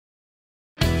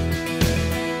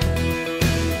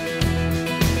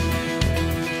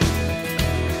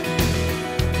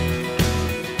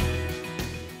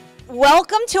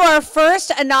Welcome to our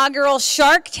first inaugural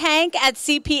Shark Tank at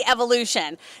CP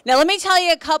Evolution. Now let me tell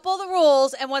you a couple of the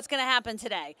rules and what's going to happen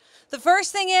today. The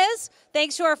first thing is,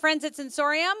 thanks to our friends at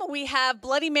Sensorium, we have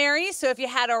Bloody Marys, so if you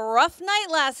had a rough night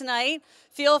last night,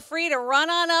 feel free to run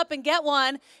on up and get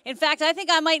one. In fact, I think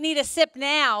I might need a sip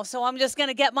now, so I'm just going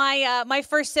to get my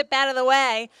first sip out of the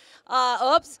way.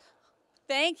 Oops.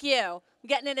 Thank you. I'm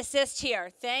getting an assist here.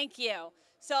 Thank you.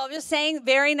 So I'm just saying,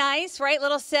 very nice, right?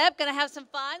 Little sip. Going to have some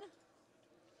fun.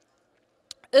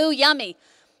 Ooh, yummy.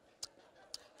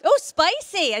 Ooh,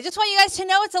 spicy. I just want you guys to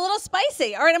know it's a little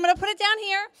spicy. All right, I'm going to put it down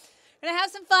here. Going to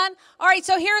have some fun. All right,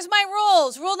 so here's my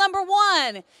rules. Rule number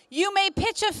 1, you may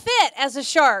pitch a fit as a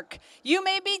shark. You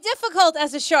may be difficult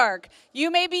as a shark.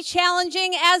 You may be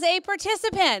challenging as a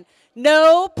participant.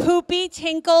 No poopy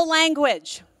tinkle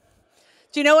language.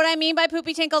 Do you know what I mean by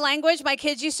poopy tinkle language? My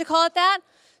kids used to call it that.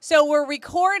 So we're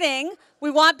recording. We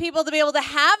want people to be able to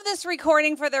have this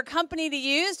recording for their company to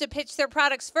use to pitch their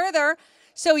products further.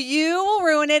 So you will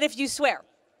ruin it if you swear.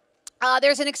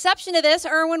 There's an exception to this.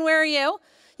 Erwin, where are you?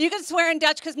 You can swear in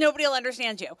Dutch because nobody will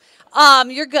understand you.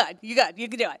 You're good. You're good. You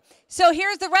can do it. So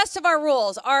here's the rest of our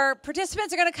rules. Our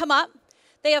participants are going to come up.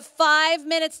 They have 5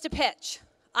 minutes to pitch.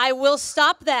 I will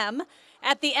stop them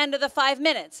at the end of the 5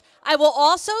 minutes. I will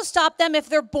also stop them if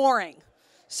they're boring.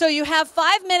 So you have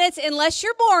 5 minutes unless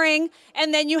you're boring,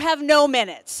 and then you have no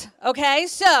minutes, okay?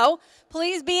 So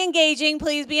please be engaging,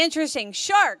 please be interesting.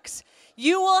 Sharks,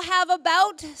 you will have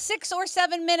about 6 or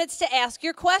 7 minutes to ask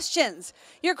your questions.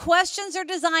 Your questions are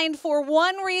designed for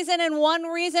one reason and one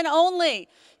reason only,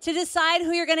 to decide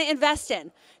who you're going to invest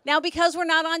in. Now, because we're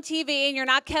not on TV and you're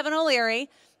not Kevin O'Leary,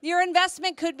 your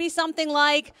investment could be something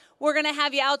like, we're going to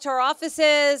have you out to our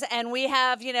offices and we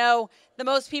have, you know, the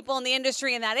most people in the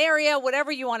industry in that area,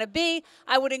 whatever you want to be.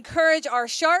 I would encourage our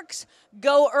sharks,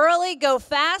 go early, go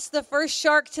fast. The first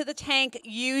shark to the tank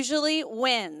usually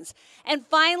wins. And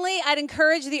finally, I'd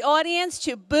encourage the audience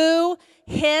to boo,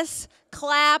 hiss,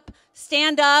 clap,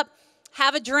 stand up,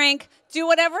 have a drink, do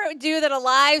whatever it would do that a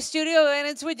live studio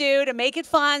audience would do to make it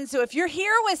fun. So if you're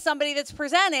here with somebody that's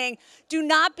presenting, do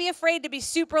not be afraid to be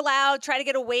super loud, try to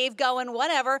get a wave going,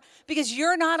 whatever, because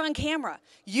you're not on camera.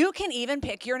 You can even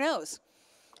pick your nose.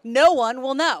 No one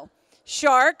will know.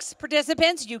 Sharks,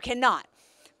 participants, you cannot.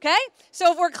 Okay?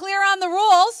 So if we're clear on the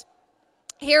rules,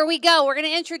 here we go. We're going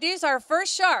to introduce our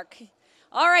first shark.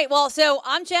 All right, well, so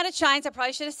I'm Janet Schijns. I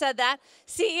probably should have said that.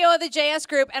 CEO of the JS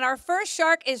Group. And our first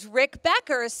shark is Rick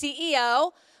Becker,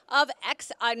 CEO of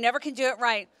I never can do it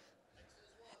right.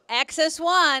 Axis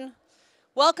One.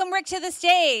 Welcome, Rick, to the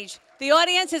stage. The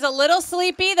audience is a little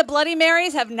sleepy. The Bloody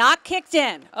Marys have not kicked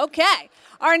in. Okay.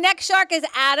 Our next shark is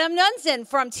Adam Nunson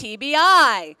from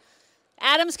TBI.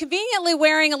 Adam's conveniently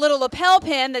wearing a little lapel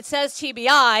pin that says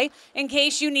TBI. In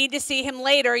case you need to see him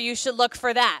later, you should look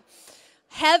for that.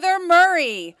 Heather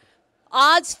Murray,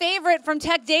 odds favorite from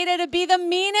Tech Data to be the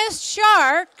meanest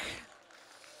shark.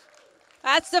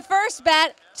 That's the first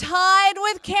bet. Tied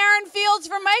with Karen Fields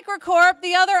from Microcorp,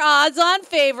 the other odds-on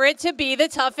favorite to be the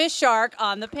toughest shark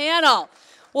on the panel.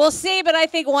 We'll see, but I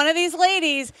think one of these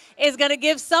ladies is going to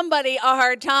give somebody a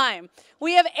hard time.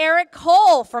 We have Eric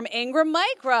Cole from Ingram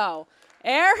Micro.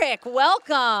 Eric,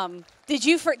 welcome. Did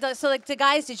you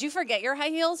guys, did you forget your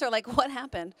high heels or like what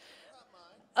happened?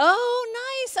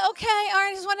 Oh, nice. Okay. All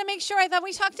right. I just want to make sure. I thought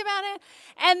we talked about it.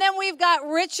 And then we've got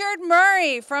Richard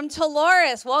Murray from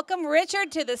Toloris. Welcome,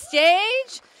 Richard, to the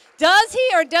stage. Does he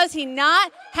or does he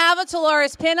not have a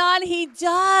Toloris pin on? He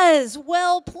does.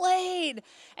 Well played.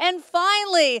 And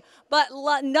finally, but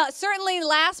certainly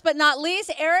last but not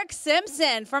least, Eric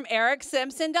Simpson from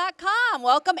ericsimpson.com.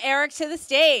 Welcome, Eric, to the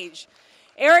stage.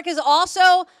 Eric is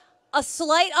also a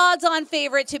slight odds-on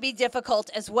favorite to be difficult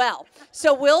as well.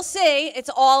 So we'll see. It's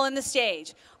all in the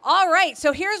stage. All right,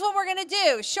 so here's what we're going to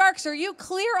do. Sharks, are you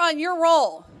clear on your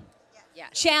role? Yeah.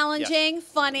 Challenging, Yes.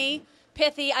 Funny,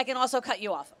 pithy. I can also cut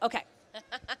you off. Okay. I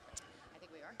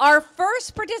think we are. Our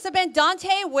first participant,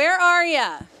 Dante, where are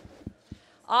you?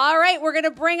 All right, we're going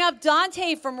to bring up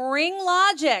Dante from Ring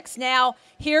Logics. Now,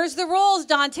 here's the rules,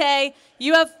 Dante.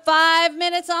 You have 5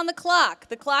 minutes on the clock.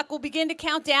 The clock will begin to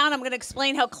count down. I'm going to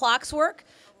explain how clocks work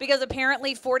because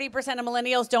apparently 40% of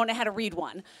millennials don't know how to read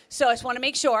one. So I just want to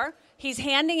make sure. He's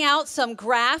handing out some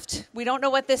graft. We don't know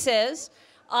what this is.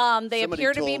 They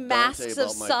appear to be masks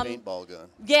of some paintball gun.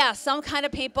 Yeah, some kind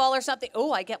of paintball or something.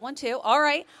 Oh, I get one too. All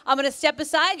right. I'm going to step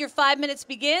aside. Your 5 minutes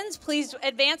begins. Please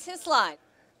advance his slide.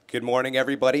 Good morning,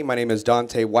 everybody. My name is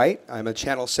Dante White. I'm a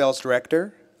channel sales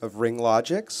director of Ring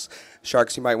Logics.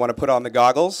 Sharks, you might want to put on the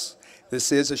goggles.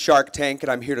 This is a Shark Tank, and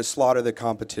I'm here to slaughter the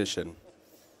competition.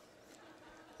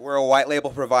 We're a white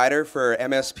label provider for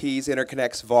MSPs,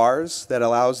 interconnects, VARs that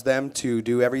allows them to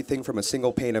do everything from a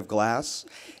single pane of glass,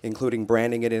 including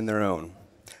branding it in their own.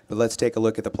 But let's take a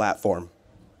look at the platform.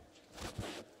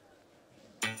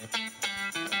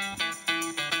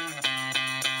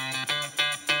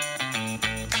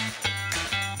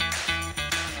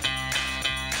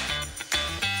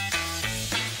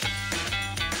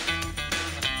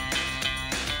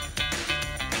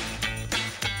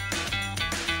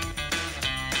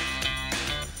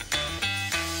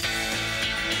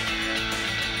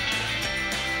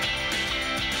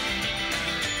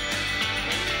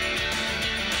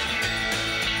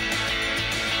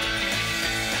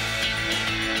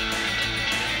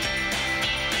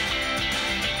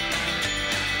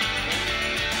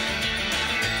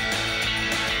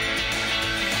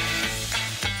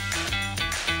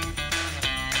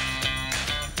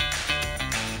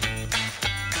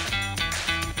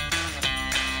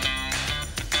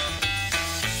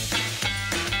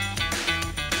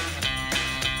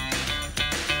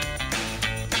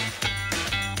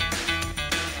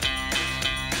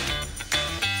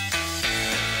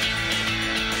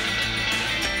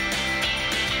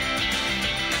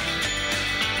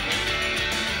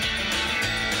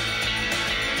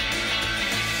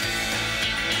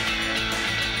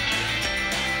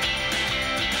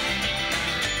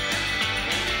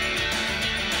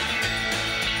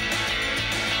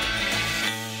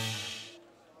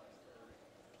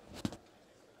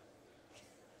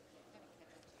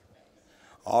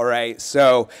 All right,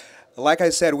 so like I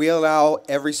said, we allow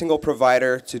every single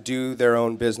provider to do their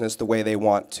own business the way they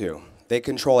want to. They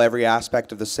control every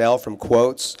aspect of the sale, from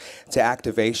quotes to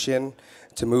activation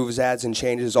to moves, adds, and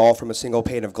changes, all from a single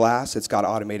pane of glass. It's got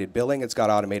automated billing, it's got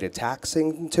automated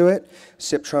taxing to it,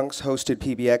 SIP trunks, hosted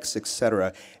PBX,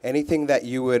 etc. Anything that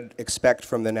you would expect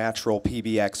from the natural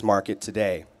PBX market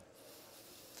today.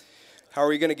 How are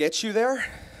we going to get you there?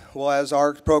 Well, as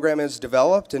our program is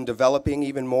developed and developing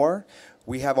even more,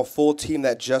 we have a full team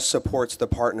that just supports the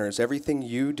partners. Everything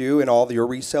you do and all your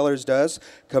resellers does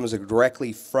comes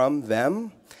directly from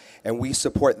them, and we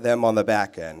support them on the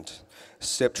back end.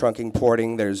 SIP trunking,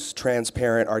 porting, there's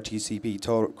transparent RTCP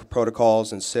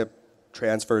protocols and SIP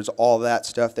transfers, all that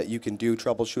stuff that you can do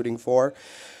troubleshooting for.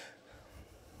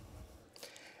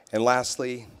 And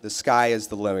lastly, the sky is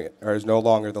the limit, or is no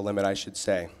longer the limit, I should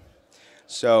say.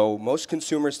 So most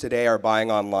consumers today are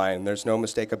buying online. There's no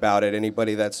mistake about it.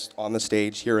 Anybody that's on the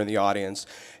stage here in the audience,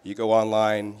 you go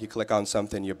online, you click on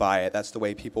something, you buy it. That's the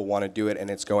way people want to do it, and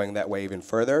it's going that way even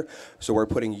further. So we're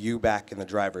putting you back in the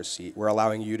driver's seat. We're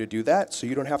allowing you to do that so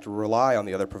you don't have to rely on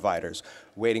the other providers,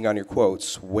 waiting on your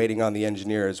quotes, waiting on the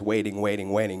engineers, waiting.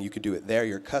 You could do it there.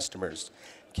 Your customers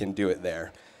can do it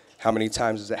there. How many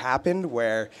times has it happened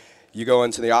where you go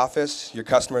into the office, your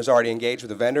customer's already engaged with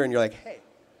the vendor, and you're like, hey,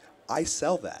 I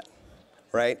sell that,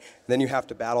 right? Then you have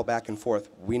to battle back and forth.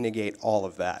 We negate all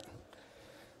of that.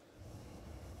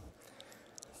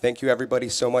 Thank you, everybody,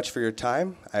 so much for your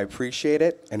time. I appreciate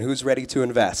it. And who's ready to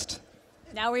invest?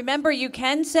 Now, remember, you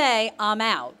can say, I'm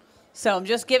out. So I'm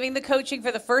just giving the coaching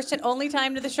for the first and only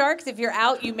time to the Sharks. If you're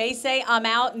out, you may say, I'm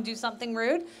out, and do something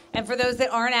rude. And for those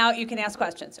that aren't out, you can ask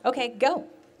questions. Okay, go.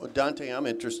 Well, Dante, I'm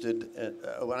interested.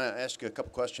 I want to ask you a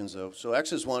couple questions, though. So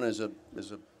X's one is a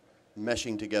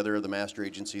meshing together of the master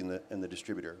agency and the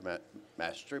distributor,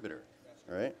 distributor,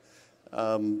 right?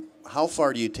 How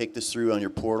far do you take this through on your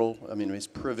portal? I mean, is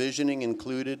provisioning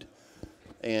included?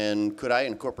 And could I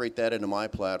incorporate that into my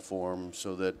platform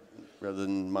so that rather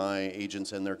than my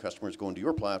agents and their customers going to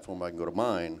your platform, I can go to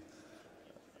mine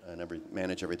and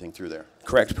manage everything through there?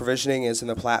 Correct. Provisioning is in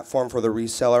the platform for the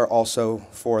reseller, also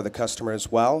for the customer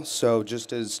as well. So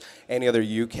just as any other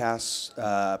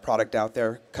UCaaS product out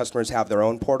there, customers have their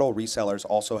own portal, resellers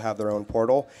also have their own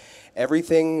portal.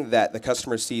 Everything that the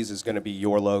customer sees is going to be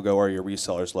your logo or your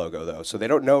reseller's logo, though. So they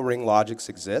don't know RingLogix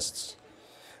exists,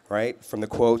 right, from the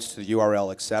quotes to the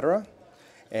URL, etc.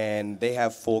 And they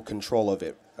have full control of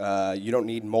it. You don't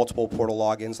need multiple portal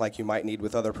logins like you might need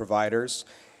with other providers.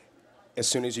 As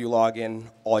soon as you log in,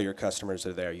 all your customers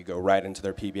are there. You go right into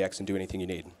their PBX and do anything you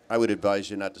need. I would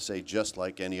advise you not to say just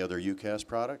like any other UCaaS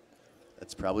product.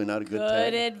 That's probably not a good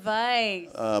tag. Good advice.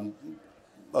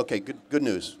 Okay, good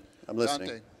news. I'm listening.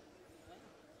 Dante,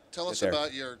 tell us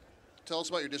about your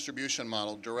distribution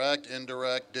model. Direct,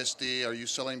 indirect, disti. Are you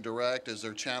selling direct? Is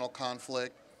there channel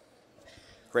conflict?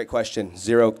 Great question.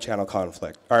 Zero channel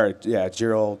conflict.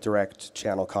 Zero direct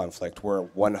channel conflict. We're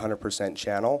 100%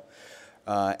 channel.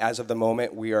 As of the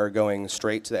moment, we are going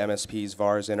straight to the MSPs,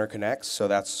 VARs, interconnects, so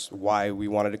that's why we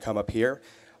wanted to come up here.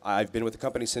 I've been with the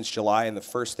company since July, and the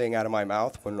first thing out of my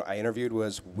mouth when I interviewed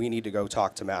was, we need to go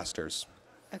talk to masters.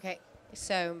 Okay.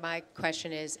 So my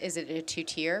question is it a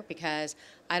two-tier? Because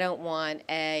I don't want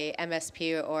a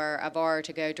MSP or a VAR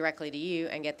to go directly to you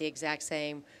and get the exact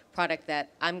same product that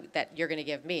you're going to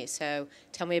give me. So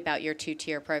tell me about your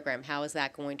two-tier program. How is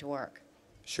that going to work?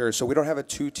 Sure. So we don't have a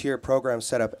two-tier program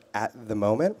set up at the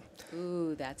moment.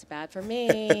 Ooh, that's bad for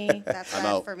me. That's I'm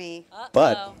bad out. for me.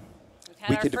 But We've had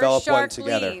we our could first develop one shark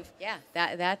together. leave. Yeah,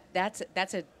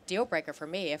 that's a deal breaker for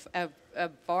me. If a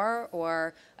VAR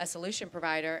or a solution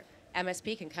provider,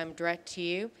 MSP, can come direct to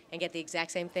you and get the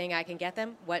exact same thing I can get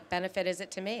them, what benefit is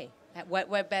it to me?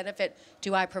 What benefit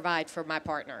do I provide for my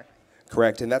partner?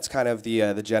 Correct, and that's kind of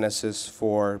the genesis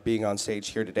for being on stage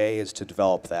here today, is to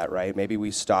develop that, right? Maybe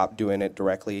we stop doing it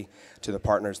directly to the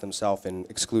partners themselves and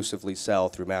exclusively sell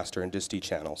through master and distie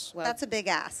channels. Well, That's a big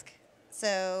ask.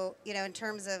 So, in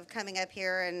terms of coming up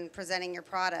here and presenting your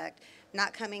product,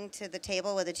 not coming to the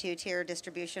table with a two-tier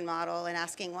distribution model and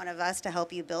asking one of us to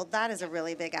help you build that is a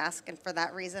really big ask, and for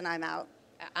that reason, I'm out.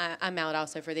 I'm out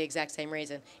also for the exact same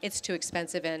reason. It's too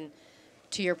expensive, and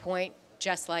to your point,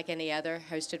 just like any other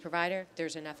hosted provider,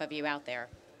 there's enough of you out there.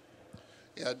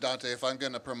 Yeah, Dante, if I'm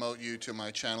going to promote you to my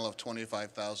channel of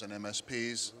 25,000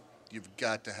 MSPs, you've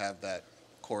got to have that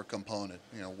core component.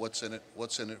 What's in it?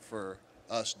 What's in it for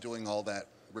us doing all that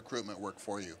recruitment work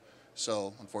for you?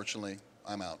 So, unfortunately,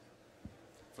 I'm out.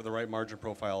 For the right margin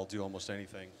profile, I'll do almost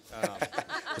anything.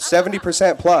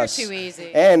 70% plus. You're too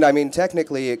easy. And I mean,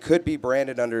 technically, it could be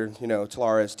branded under,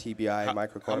 Telaris, TBI,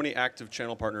 Microcorp. How many active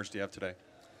channel partners do you have today?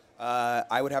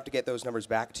 I would have to get those numbers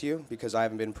back to you because I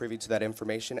haven't been privy to that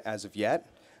information as of yet,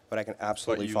 but I can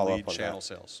absolutely But you follow lead up on channel that.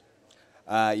 sales.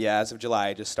 Yeah, as of July,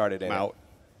 I just started in I'm it. out.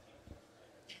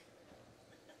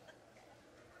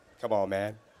 Come on,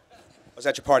 man. I was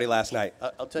at your party last night.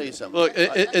 I'll tell you something. Look,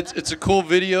 it's a cool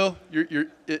video.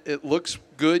 It looks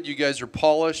good. You guys are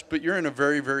polished, but you're in a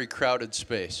very, very crowded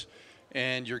space.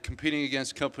 And you're competing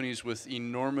against companies with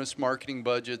enormous marketing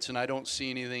budgets, and I don't see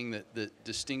anything that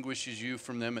distinguishes you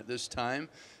from them at this time.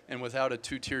 And without a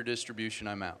two-tier distribution,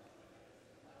 I'm out.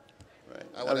 Right.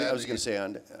 I would add I was going to say,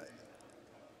 on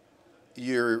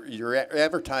your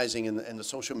advertising and the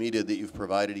social media that you've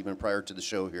provided even prior to the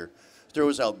show here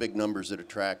throws out big numbers that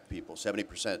attract people,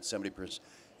 70%.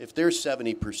 If there's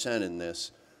 70% in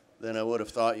this, then I would have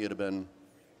thought you'd have been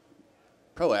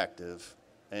proactive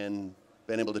and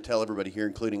been able to tell everybody here,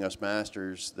 including us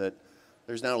masters, that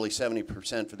there's not only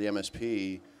 70% for the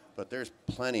MSP, but there's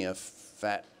plenty of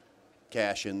fat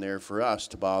cash in there for us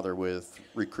to bother with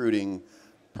recruiting,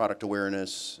 product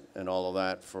awareness, and all of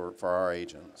that for our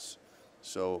agents.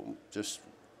 So just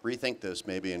rethink this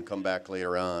maybe and come back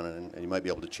later on, and you might be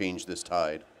able to change this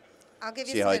tide. I'll give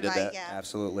you See some how I did advice. that? Yeah.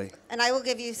 Absolutely. And I will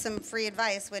give you some free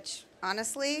advice, which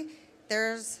honestly,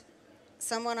 there's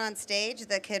someone on stage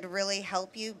that could really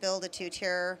help you build a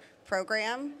two-tier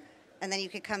program, and then you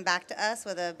could come back to us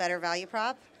with a better value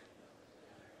prop.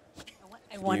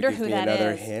 I wonder Can you who give me that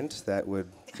another is. hint that would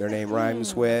their name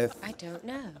rhymes with? I don't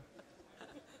know.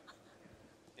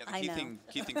 Yeah, I know.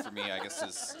 key thing for me, I guess,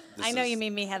 is I know you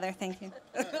mean me, Heather. Thank you.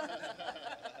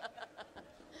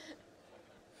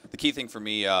 the key thing for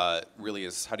me really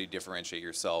is how do you differentiate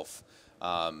yourself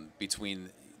between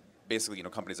basically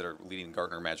companies that are leading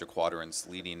Gartner Magic Quadrants,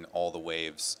 leading all the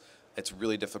waves. It's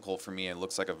really difficult for me. It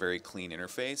looks like a very clean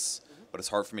interface, but it's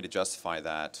hard for me to justify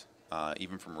that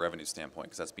even from a revenue standpoint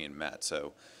because that's being met.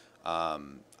 So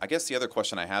I guess the other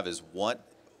question I have is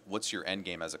what's your end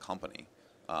game as a company?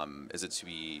 Is it to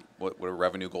be what do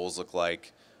revenue goals look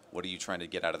like? What are you trying to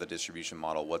get out of the distribution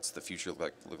model? What's the future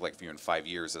look like for you in 5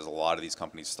 years as a lot of these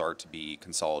companies start to be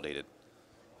consolidated?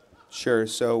 Sure.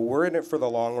 So we're in it for the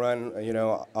long run.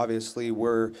 Obviously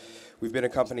we've been a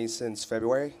company since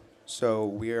February, so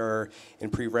we are in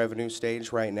pre-revenue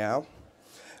stage right now.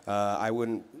 I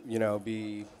wouldn't,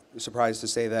 be surprised to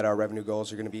say that our revenue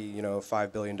goals are going to be,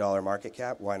 $5 billion market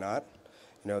cap. Why not?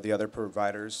 The other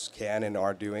providers can and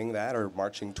are doing that or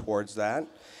marching towards that.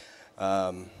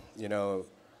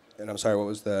 And I'm sorry, what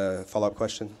was the follow-up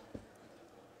question?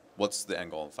 What's the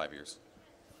end goal in 5 years?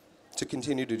 To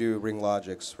continue to do Ring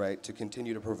Logics, right? To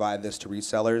continue to provide this to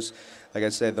resellers. Like I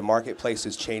said, the marketplace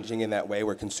is changing in that way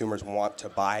where consumers want to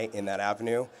buy in that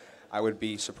avenue. I would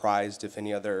be surprised if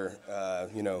any other,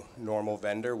 normal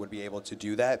vendor would be able to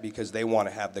do that because they want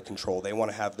to have the control. They want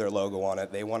to have their logo on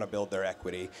it. They want to build their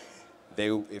equity.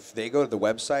 If they go to the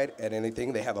website and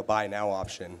anything, they have a buy now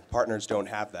option. Partners don't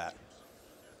have that.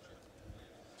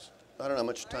 I don't know how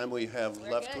much time we have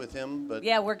left good. with him, but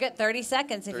Yeah, we're good. 30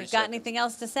 seconds if 30 you've got seconds. anything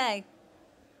else to say.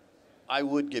 I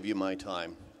would give you my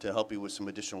time to help you with some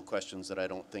additional questions that I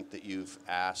don't think that you've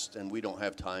asked, and we don't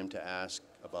have time to ask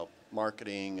about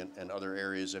marketing and other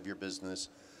areas of your business.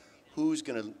 who's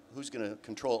gonna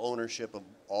control ownership of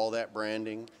all that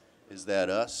branding? Is that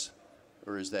us,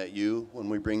 or is that you? When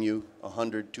we bring you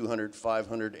 100, 200,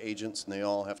 500 agents, and they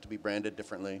all have to be branded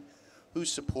differently,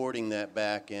 who's supporting that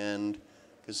back end?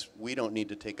 Because we don't need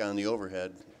to take on the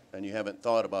overhead, and you haven't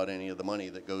thought about any of the money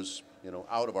that goes,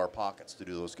 out of our pockets to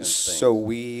do those kinds of things. So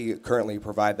we currently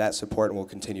provide that support, and will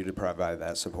continue to provide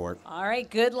that support. All right,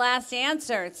 good last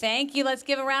answer. Thank you. Let's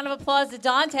give a round of applause to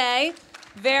Dante.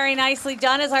 Very nicely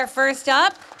done as our first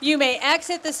up. You may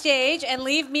exit the stage and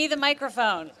leave me the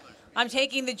microphone. I'm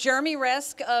taking the Jeremy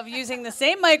risk of using the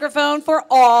same microphone for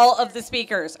all of the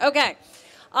speakers. Okay,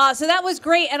 so that was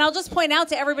great. And I'll just point out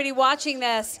to everybody watching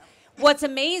this, what's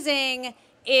amazing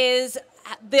is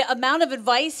the amount of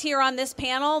advice here on this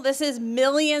panel. This is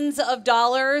millions of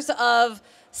dollars of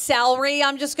salary,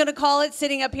 I'm just going to call it,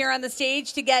 sitting up here on the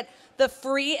stage to get the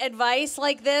free advice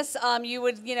like this. You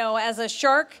would, as a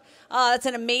shark, it's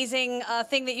an amazing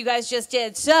thing that you guys just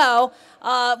did. So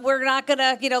we're not going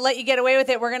to, let you get away with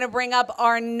it. We're going to bring up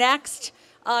our next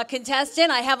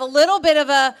contestant. I have a little bit of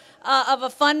a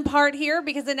fun part here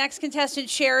because the next contestant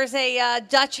shares a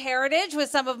Dutch heritage with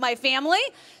some of my family.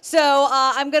 So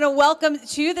I'm going to welcome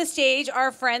to the stage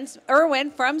our friend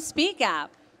Erwin from Speak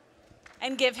App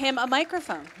and give him a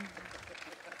microphone.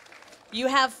 You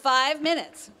have 5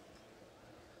 minutes.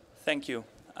 Thank you.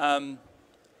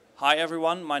 Hi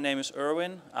everyone, my name is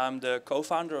Erwin. I'm the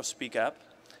co-founder of Speak App,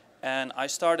 and I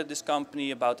started this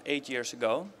company about 8 years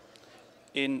ago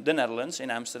in the Netherlands, in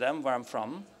Amsterdam, where I'm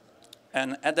from.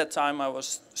 And at that time I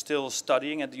was still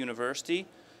studying at the university,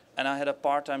 and I had a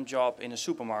part-time job in a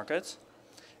supermarket.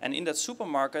 And in that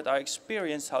supermarket I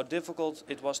experienced how difficult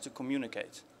it was to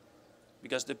communicate.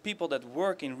 Because the people that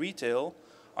work in retail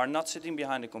are not sitting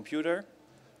behind a computer,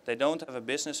 they don't have a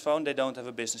business phone, they don't have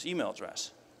a business email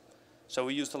address. So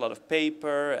we used a lot of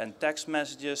paper and text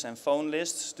messages and phone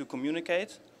lists to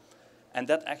communicate, and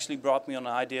that actually brought me on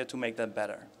an idea to make that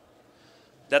better.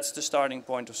 That's the starting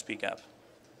point of Speak App.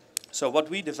 So what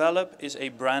we develop is a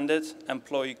branded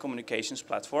employee communications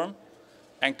platform,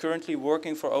 and currently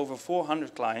working for over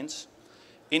 400 clients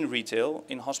in retail,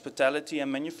 in hospitality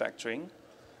and manufacturing.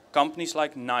 Companies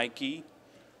like Nike,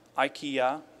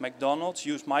 IKEA, McDonald's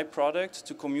use my product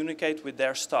to communicate with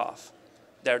their staff,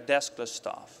 their deskless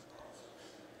staff.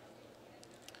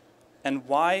 And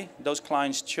why those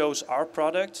clients chose our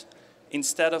product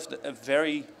instead of a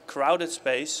very crowded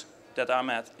space that I'm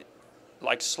at,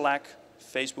 like Slack,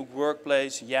 Facebook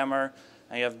Workplace, Yammer,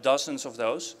 and you have dozens of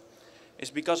those,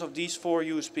 is because of these 4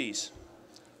 USPs.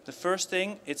 The first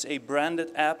thing, it's a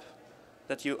branded app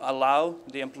that you allow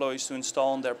the employees to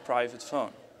install on their private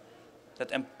phone,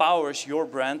 that empowers your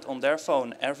brand on their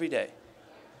phone every day.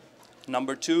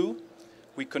 Number 2,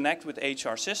 we connect with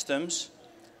HR systems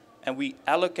and we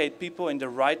allocate people in the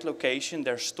right location,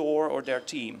 their store or their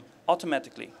team,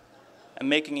 automatically, and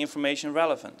making information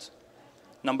relevant.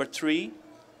 Number 3,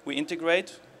 we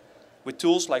integrate with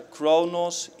tools like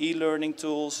Kronos, e-learning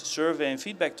tools, survey and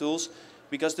feedback tools,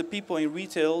 because the people in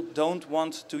retail don't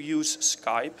want to use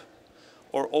Skype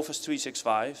or Office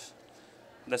 365,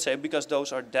 let's say, because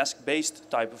those are desk-based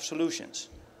type of solutions.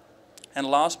 And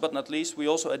last but not least, we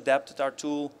also adapted our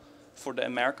tool for the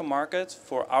American market,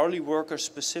 for hourly workers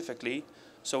specifically,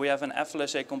 so we have an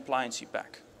FLSA compliancy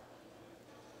pack.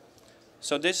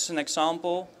 So this is an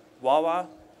example. Wawa,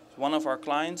 one of our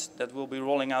clients that will be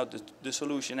rolling out the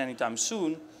solution anytime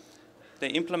soon, they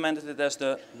implemented it as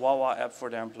the Wawa app for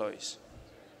their employees.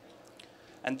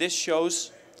 And this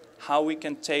shows how we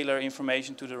can tailor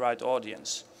information to the right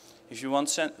audience. If you want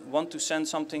to send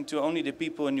something to only the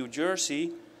people in New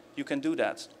Jersey, you can do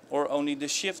that. Or only the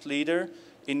shift leader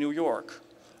in New York.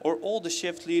 Or all the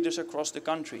shift leaders across the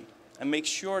country. And make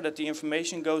sure that the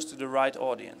information goes to the right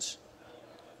audience.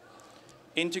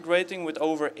 Integrating with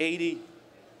over 80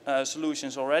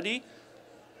 solutions already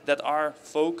that are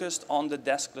focused on the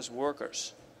deskless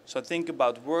workers. So think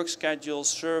about work schedules,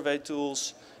 survey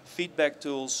tools, feedback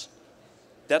tools,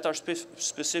 that are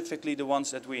specifically the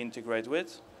ones that we integrate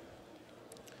with.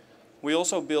 We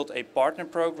also built a partner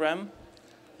program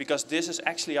because this is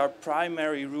actually our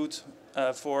primary route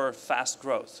for fast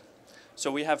growth.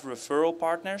 So we have referral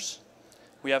partners,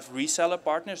 we have reseller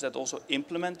partners that also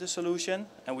implement the solution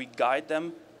and we guide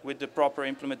them with the proper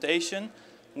implementation.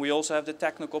 We also have the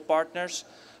technical partners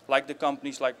like the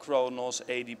companies like Kronos,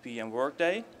 ADP and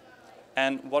Workday.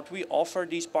 And what we offer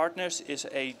these partners is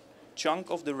a chunk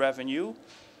of the revenue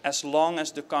as long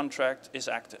as the contract is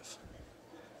active.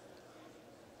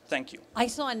 Thank you. I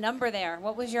saw a number there.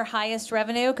 What was your highest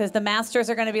revenue? Because the masters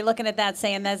are going to be looking at that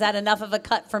saying, is that enough of a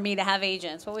cut for me to have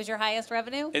agents? What was your highest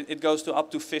revenue? It goes to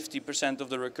up to 50% of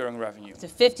the recurring revenue. To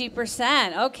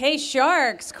 50%. Okay,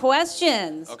 Sharks,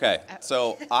 questions? Okay,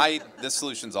 so this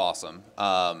solution's awesome.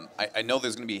 I know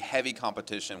there's going to be heavy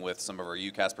competition with some of our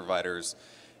UCaaS providers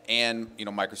and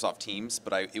Microsoft Teams,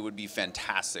 but it would be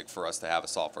fantastic for us to have a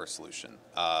software solution.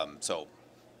 So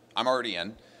I'm already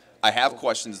in. I have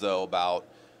questions though about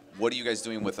what are you guys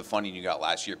doing with the funding you got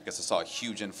last year? Because I saw a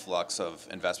huge influx of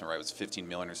investment, right? It was 15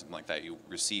 million or something like that you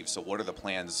received. So what are the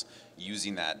plans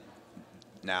using that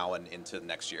now and into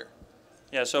next year?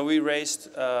 Yeah, so we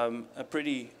raised a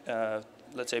pretty,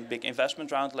 let's say, big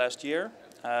investment round last year.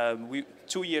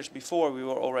 2 years before, we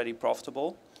were already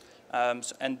profitable.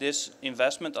 And this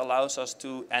investment allows us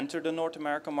to enter the North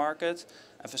American market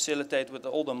and facilitate with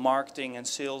all the marketing and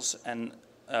sales and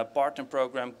partner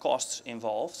program costs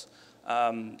involved.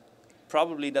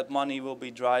 Probably that money will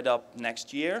be dried up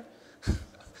next year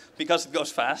because it goes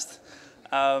fast.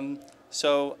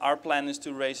 So our plan is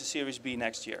to raise a Series B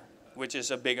next year, which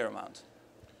is a bigger amount.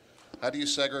 How do you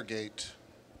segregate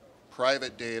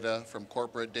private data from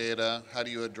corporate data? How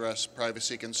do you address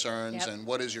privacy concerns? And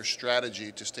what is your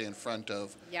strategy to stay in front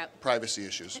of privacy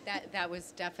issues? That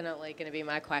was definitely going to be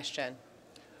my question.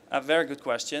 A very good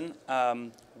question.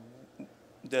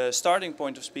 The starting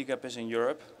point of SpeakUp is in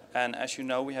Europe. And as you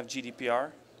know, we have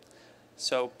GDPR.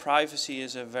 So privacy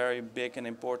is a very big and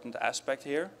important aspect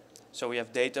here. So we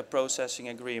have data processing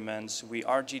agreements. We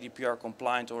are GDPR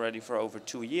compliant already for over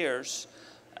 2 years.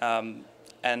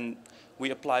 And we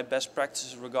apply best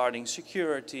practices regarding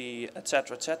security, et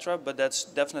cetera, but that's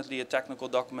definitely a technical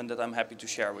document that I'm happy to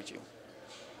share with you.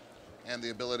 And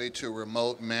the ability to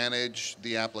remote manage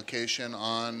the application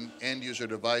on end user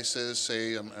devices,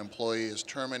 say an employee is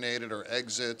terminated or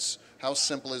exits. How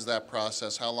simple is that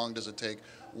process? How long does it take?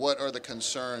 What are the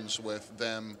concerns with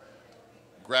them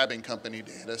grabbing company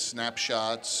data,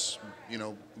 snapshots,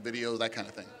 video, that kind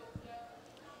of thing?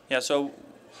 Yeah, so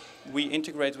we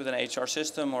integrate with an HR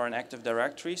system or an Active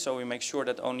Directory, so we make sure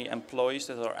that only employees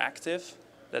that are active,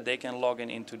 that they can log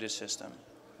into this system.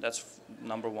 That's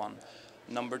number one.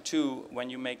 Number two, when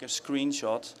you make a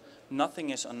screenshot,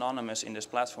 nothing is anonymous in this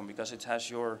platform because it has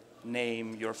your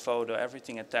name, your photo,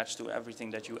 everything attached to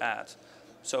everything that you add.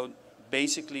 So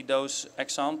basically those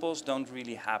examples don't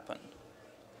really happen,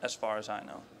 as far as I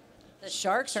know. The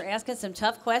Sharks are asking some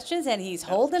tough questions, and he's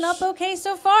holding up okay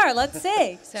so far. Let's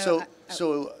see.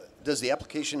 So does the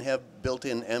application have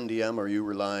built-in MDM, or are you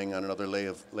relying on another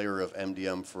layer of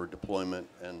MDM for deployment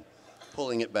and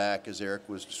pulling it back, as Eric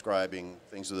was describing,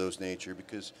 things of those nature?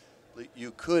 Because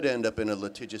you could end up in a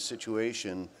litigious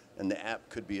situation, and the app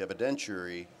could be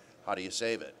evidentiary. How do you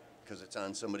save it? Because it's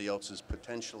on somebody else's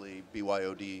potentially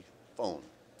BYOD phone.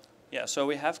 Yeah, so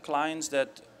we have clients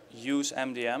that use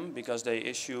MDM because they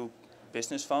issue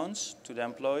business phones to the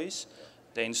employees.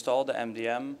 They install the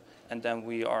MDM, and then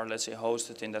we are, let's say,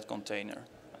 hosted in that container.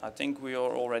 I think we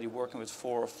are already working with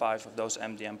 4 or 5 of those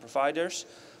MDM providers.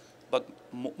 But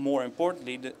more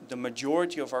importantly, the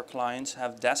majority of our clients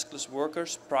have deskless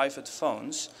workers, private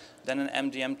phones. Then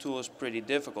an MDM tool is pretty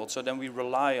difficult. So then we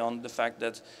rely on the fact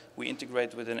that we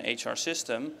integrate with an HR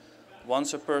system.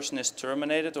 Once a person is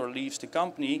terminated or leaves the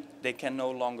company, they can no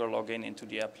longer log into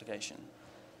the application.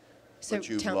 So but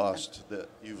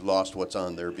you've lost what's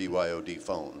on their BYOD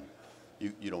phone.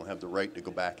 You don't have the right to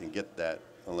go back and get that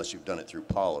unless you've done it through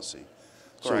policy.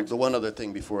 Correct. So the one other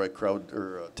thing before I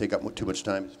take up too much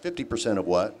time, 50% of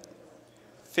what?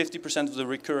 50% of the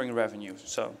recurring revenue.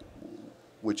 So,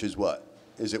 which is what?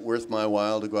 Is it worth my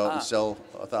while to go out and sell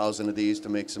 1,000 of these to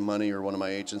make some money, or one of my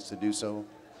agents to do so?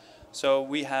 So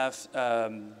we have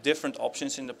different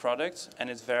options in the product, and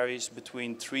it varies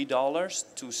between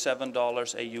 $3 to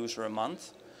 $7 a user a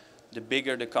month. The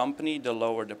bigger the company, the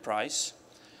lower the price.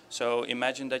 So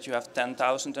imagine that you have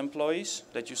 10,000 employees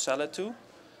that you sell it to.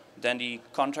 Then the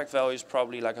contract value is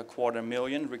probably like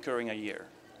 $250,000 recurring a year.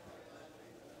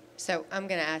 So I'm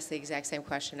going to ask the exact same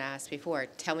question I asked before.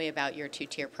 Tell me about your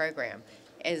 2-tier program.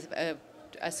 As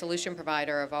a solution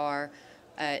provider of our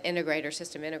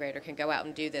system integrator can go out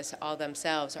and do this all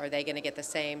themselves, are they going to get the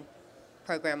same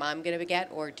program I'm going to get,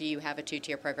 or do you have a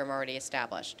 2-tier program already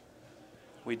established?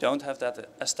 We don't have that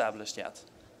established yet.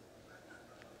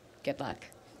 Good luck.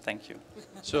 Thank you.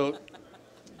 So,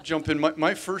 jump in.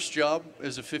 My first job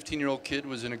as a 15-year-old kid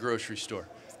was in a grocery store,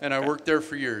 and I worked there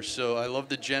for years. So I love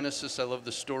the genesis. I love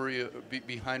the story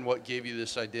behind what gave you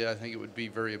this idea. I think it would be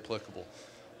very applicable.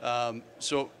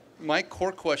 So my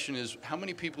core question is, how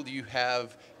many people do you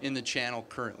have in the channel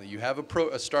currently? You have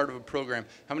a start of a program.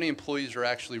 How many employees are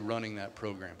actually running that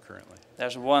program currently?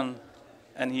 There's one,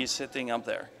 and he's sitting up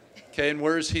there Okay, and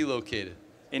where is he located?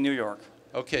 in New York.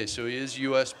 Okay, so he is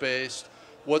U.S. based.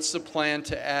 What's the plan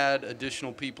to add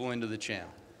additional people into the channel?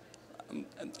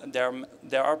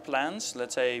 There are plans.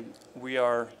 Let's say we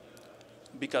are,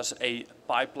 because a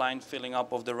pipeline filling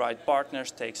up of the right partners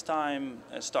takes time,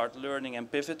 start learning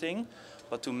and pivoting,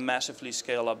 but to massively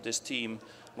scale up this team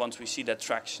once we see that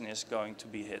traction is going to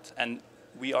be hit. And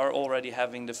we are already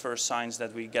having the first signs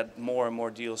that we get more and more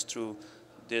deals through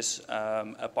this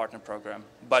partner program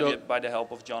by the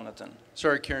help of Jonathan.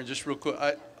 Sorry, Karen, just real quick.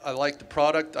 I like the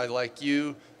product. I like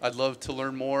you. I'd love to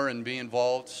learn more and be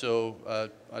involved. So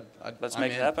Let's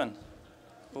make it happen.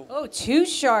 Oh, 2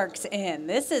 sharks in.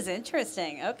 This is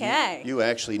interesting. Okay. You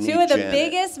actually need 2 of the Janet.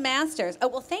 biggest masters. Oh,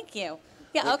 well, thank you.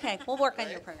 Yeah, okay. We'll work on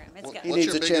your program. It's good. He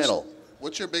needs a channel.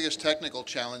 What's your biggest technical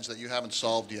challenge that you haven't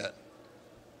solved yet?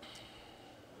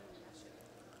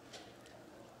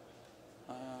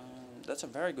 That's a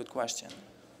very good question.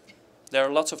 There are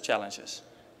lots of challenges,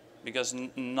 because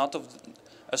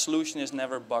a solution is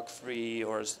never bug-free,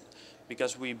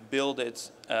 because we build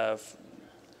it,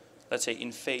 let's say,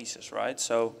 in phases, right?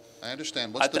 So I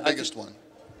understand. What's the biggest one?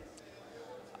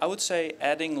 I would say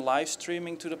adding live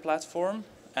streaming to the platform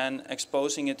and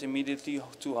exposing it immediately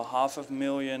to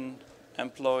 500,000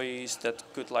 employees that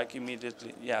could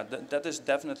immediately, that is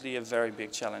definitely a very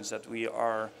big challenge that we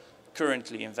are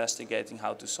currently investigating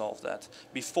how to solve that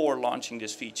before launching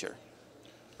this feature.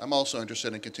 I'm also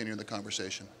interested in continuing the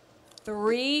conversation.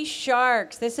 3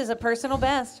 sharks. This is a personal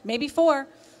best, maybe 4.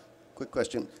 Quick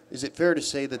question. Is it fair to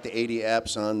say that the 80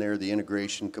 apps on there, the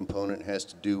integration component has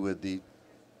to do with the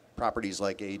properties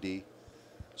like AD?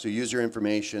 So user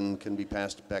information can be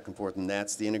passed back and forth, and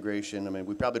that's the integration? I mean,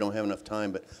 we probably don't have enough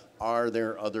time, but are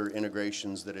there other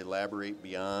integrations that elaborate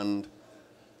beyond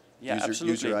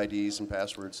user IDs and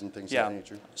passwords and things of that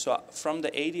nature? So from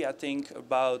the 80, I think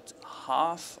about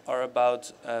half are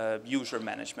about user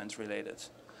management related.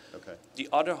 Okay. The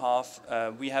other half,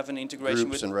 we have an integration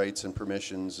Groups with and rights and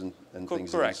permissions and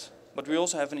things. Correct. But we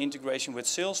also have an integration with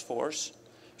Salesforce,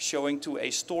 showing to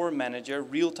a store manager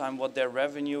real-time what their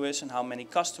revenue is and how many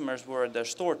customers were at their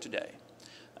store today.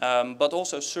 But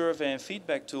also survey and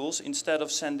feedback tools. Instead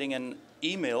of sending an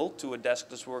email to a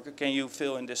deskless worker, can you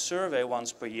fill in this survey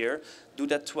once per year? Do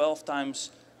that 12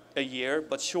 times a year,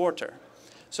 but shorter.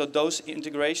 So those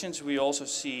integrations we also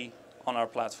see on our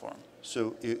platform.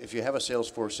 So if you have a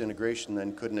Salesforce integration,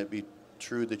 then couldn't it be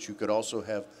true that you could also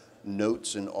have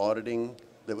notes and auditing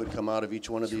that would come out of each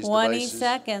one of these 20 devices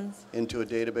seconds. into a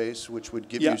database, which would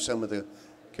give you some of the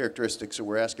characteristics that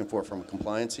we're asking for from a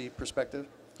compliancy perspective?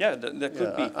 Yeah, that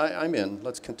could be. I'm in.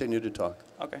 Let's continue to talk.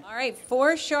 Okay. All right,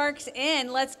 4 sharks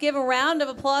in. Let's give a round of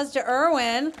applause to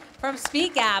Erwin from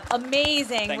Speak App.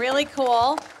 Amazing, really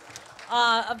cool.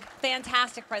 A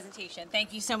fantastic presentation.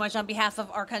 Thank you so much on behalf of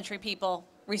our country people.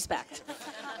 Respect.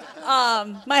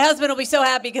 My husband will be so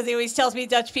happy because he always tells me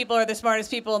Dutch people are the smartest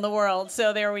people in the world.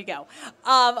 So there we go.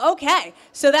 Okay,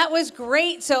 so that was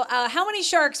great. So how many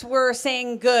sharks were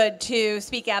saying good to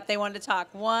Speak App? They wanted to talk.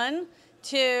 1,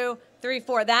 2, 3,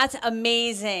 4. That's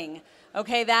amazing.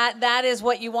 Okay, that is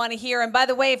what you want to hear. And by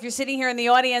the way, if you're sitting here in the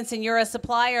audience and you're a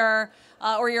supplier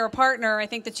or you're a partner, I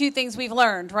think the 2 things we've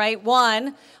learned, right?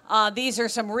 1, these are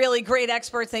some really great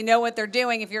experts. They know what they're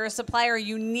doing. If you're a supplier,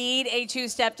 you need a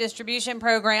 2-step distribution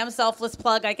program. Selfless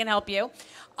plug, I can help you.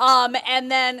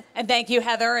 And thank you,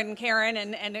 Heather and Karen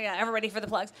and everybody for the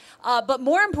plugs. But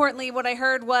more importantly, what I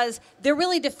heard was they're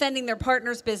really defending their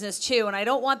partner's business too. And I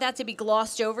don't want that to be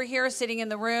glossed over here sitting in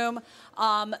the room.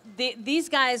 These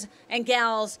guys and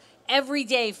gals every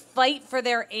day fight for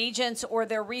their agents or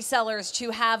their resellers to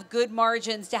have good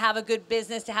margins, to have a good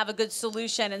business, to have a good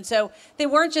solution. And so they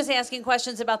weren't just asking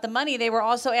questions about the money. They were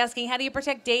also asking, how do you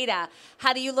protect data?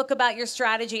 How do you look about your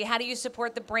strategy? How do you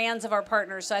support the brands of our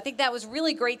partners? So I think that was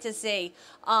really great to see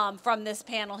from this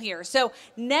panel here. So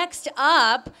next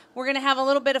up, we're going to have a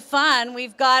little bit of fun.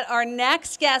 We've got our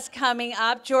next guest coming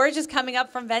up. George is coming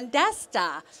up from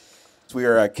Vendesta. We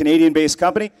are a Canadian-based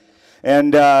company.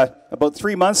 And about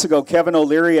 3 months ago, Kevin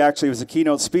O'Leary actually was a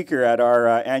keynote speaker at our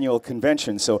annual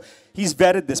convention. So he's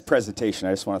vetted this presentation.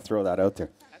 I just want to throw that out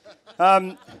there.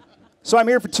 So I'm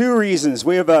here for 2 reasons.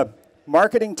 We have a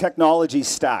marketing technology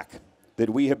stack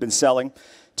that we have been selling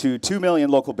to 2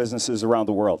 million local businesses around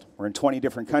the world. We're in 20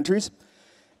 different countries.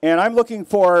 And I'm looking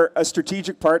for a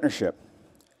strategic partnership.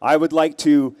 I would like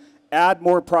to add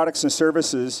more products and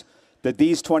services that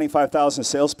these 25,000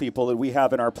 salespeople that we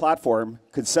have in our platform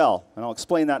could sell. And I'll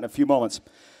explain that in a few moments.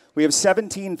 We have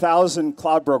 17,000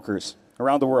 cloud brokers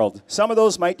around the world. Some of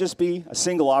those might just be a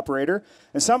single operator,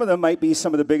 and some of them might be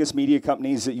some of the biggest media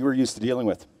companies that you are used to dealing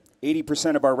with.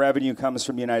 80% of our revenue comes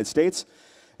from the United States,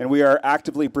 and we are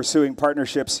actively pursuing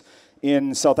partnerships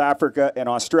in South Africa and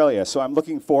Australia. So I'm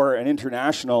looking for an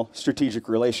international strategic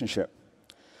relationship.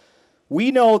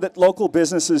 We know that local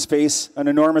businesses face an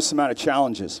enormous amount of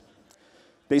challenges.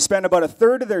 They spend about a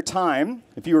third of their time,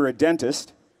 if you were a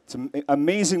dentist, it's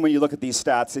amazing when you look at these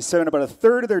stats, they spend about a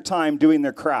third of their time doing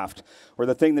their craft or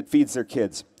the thing that feeds their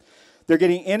kids. They're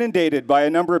getting inundated by a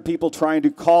number of people trying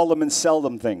to call them and sell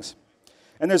them things.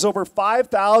 And there's over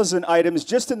 5,000 items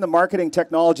just in the marketing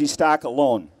technology stack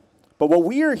alone. But what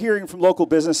we are hearing from local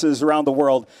businesses around the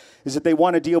world is that they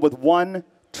want to deal with one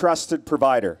trusted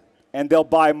provider. And they'll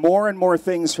buy more and more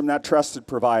things from that trusted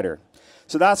provider.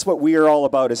 So that's what we are all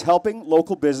about, is helping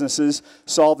local businesses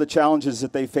solve the challenges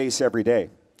that they face every day.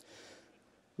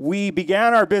 We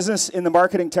began our business in the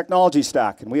marketing technology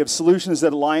stack, and we have solutions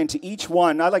that align to each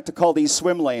one. I like to call these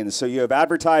swim lanes. So you have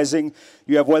advertising,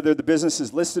 you have whether the business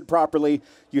is listed properly,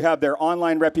 you have their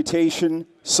online reputation,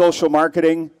 social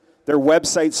marketing, their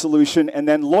website solution, and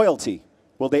then loyalty.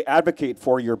 Will they advocate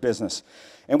for your business?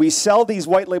 And we sell these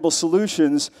white label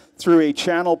solutions through a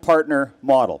channel partner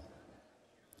model.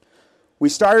 We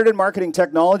started in marketing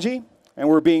technology, and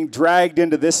we're being dragged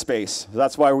into this space.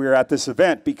 That's why we are at this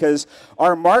event, because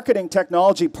our marketing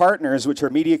technology partners, which are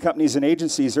media companies and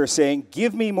agencies, are saying,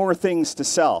 give me more things to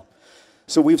sell.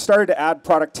 So we've started to add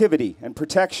productivity and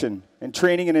protection and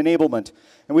training and enablement.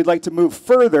 And we'd like to move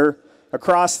further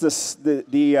across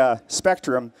the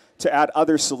spectrum to add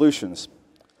other solutions.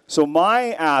 So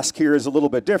my ask here is a little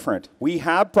bit different. We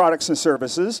have products and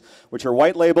services which are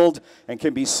white labeled and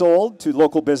can be sold to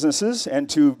local businesses and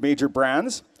to major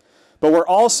brands. But we're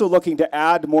also looking to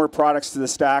add more products to the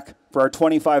stack for our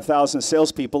 25,000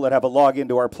 salespeople that have a login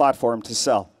to our platform to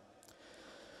sell.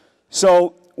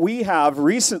 So we have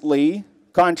recently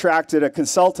contracted a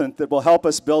consultant that will help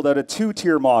us build out a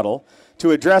two-tier model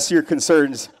to address your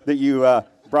concerns that you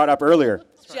brought up earlier.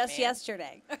 Just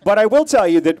yesterday. But I will tell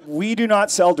you that we do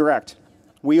not sell direct.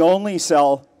 We only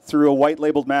sell through a white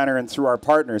labeled manner and through our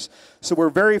partners. So we're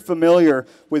very familiar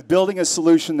with building a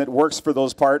solution that works for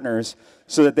those partners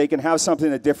so that they can have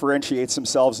something that differentiates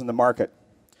themselves in the market.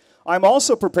 I'm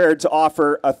also prepared to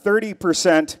offer a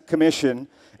 30% commission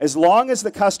as long as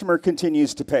the customer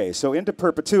continues to pay, so into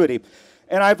perpetuity.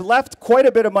 And I've left quite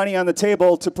a bit of money on the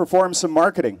table to perform some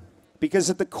marketing, because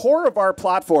at the core of our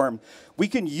platform, we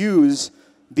can use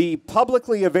the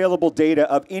publicly available data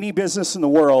of any business in the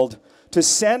world to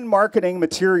send marketing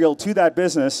material to that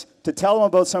business to tell them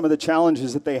about some of the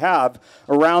challenges that they have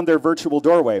around their virtual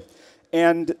doorway.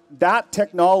 And that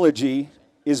technology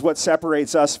is what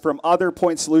separates us from other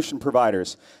point solution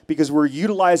providers, because we're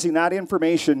utilizing that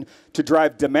information to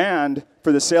drive demand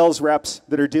for the sales reps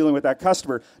that are dealing with that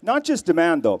customer. Not just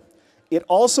demand, though. It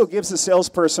also gives the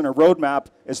salesperson a roadmap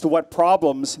as to what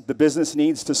problems the business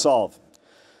needs to solve.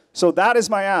 So that is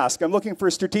my ask. I'm looking for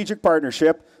a strategic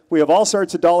partnership. We have all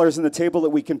sorts of dollars on the table that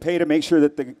we can pay to make sure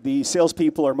that the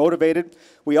salespeople are motivated.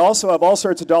 We also have all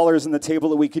sorts of dollars on the table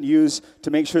that we can use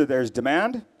to make sure that there's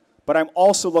demand. But I'm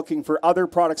also looking for other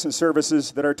products and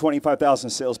services that our 25,000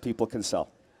 salespeople can sell.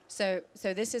 So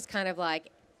this is kind of like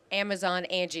Amazon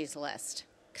Angie's List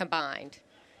combined.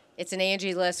 It's an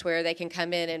Angie List where they can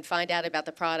come in and find out about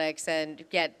the products and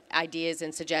get ideas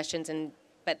and suggestions,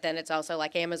 but then it's also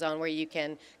like Amazon where you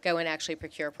can go and actually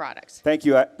procure products. Thank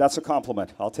you. That's a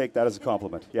compliment. I'll take that as a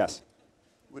compliment. Yes.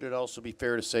 Would it also be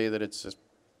fair to say that it's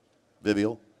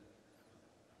Vivial?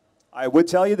 I would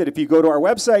tell you that if you go to our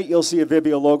website, you'll see a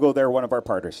Vibio logo there, one of our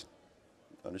partners.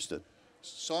 Understood.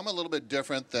 So I'm a little bit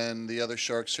different than the other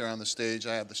sharks here on the stage.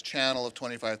 I have this channel of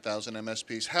 25,000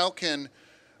 MSPs. How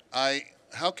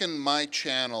can my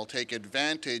channel take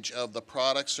advantage of the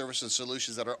products, services, and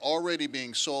solutions that are already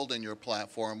being sold in your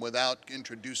platform without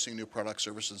introducing new products,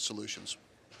 services, and solutions?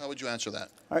 How would you answer that?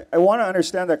 I want to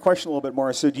understand that question a little bit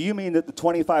more. So do you mean that the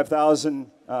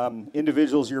 25,000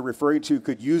 individuals you're referring to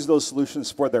could use those solutions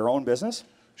for their own business?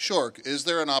 Sure. Is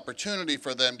there an opportunity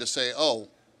for them to say, oh,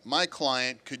 my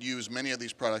client could use many of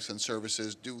these products and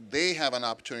services? Do they have an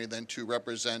opportunity then to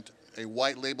represent a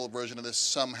white label version of this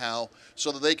somehow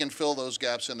so that they can fill those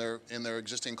gaps in their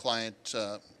existing client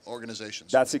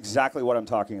organizations? That's exactly what I'm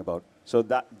talking about. So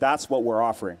that's what we're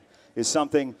offering, is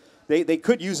something. They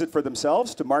could use it for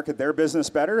themselves to market their business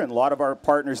better, and a lot of our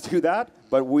partners do that,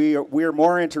 but we are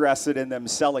more interested in them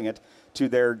selling it to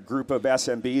their group of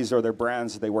SMBs or their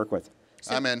brands that they work with.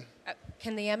 So, I'm in.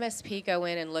 Can the MSP go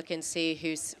in and look and see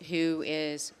who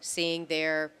is seeing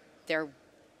their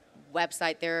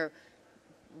website,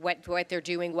 what they're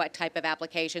doing, what type of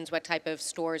applications, what type of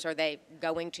stores are they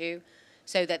going to,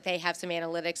 so that they have some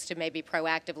analytics to maybe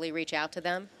proactively reach out to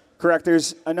them? Correct.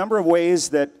 There's a number of ways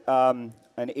that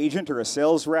an agent or a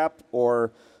sales rep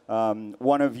or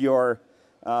one of your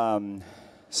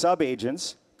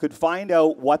sub-agents could find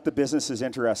out what the business is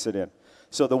interested in.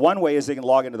 So the one way is they can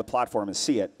log into the platform and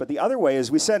see it. But the other way is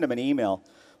we send them an email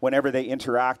whenever they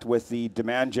interact with the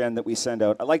demand gen that we send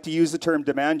out. I like to use the term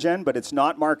demand gen, but it's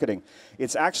not marketing.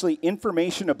 It's actually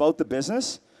information about the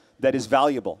business that is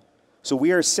valuable. So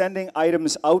we are sending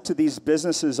items out to these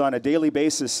businesses on a daily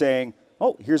basis saying,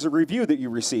 oh, here's a review that you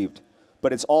received.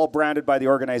 But it's all branded by the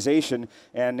organization,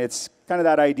 and it's kind of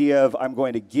that idea of I'm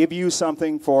going to give you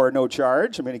something for no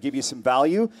charge, I'm going to give you some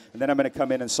value, and then I'm going to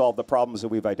come in and solve the problems that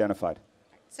we've identified.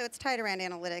 So it's tied around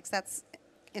analytics. That's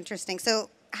interesting.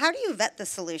 So how do you vet the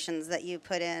solutions that you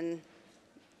put in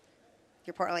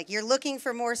your portal? Like, you're looking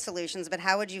for more solutions, but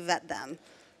how would you vet them?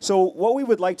 So what we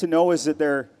would like to know is that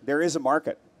there is a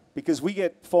market, because we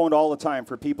get phoned all the time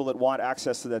for people that want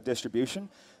access to that distribution,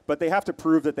 but they have to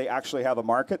prove that they actually have a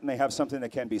market and they have something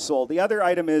that can be sold. The other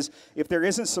item is if there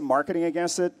isn't some marketing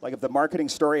against it, like if the marketing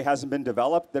story hasn't been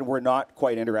developed, then we're not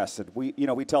quite interested. We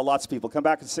tell lots of people, come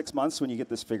back in 6 months when you get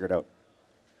this figured out.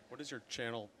 What does your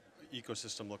channel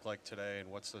ecosystem look like today, and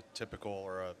what's the typical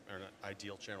or an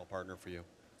ideal channel partner for you?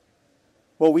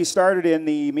 Well, we started in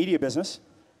the media business.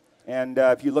 And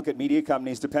if you look at media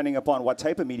companies, depending upon what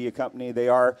type of media company they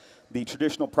are, the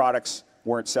traditional products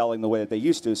weren't selling the way that they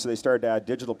used to, so they started to add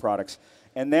digital products.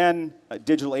 And then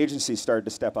digital agencies started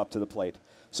to step up to the plate.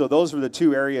 So those were the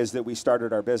two areas that we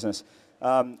started our business.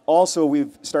 Also,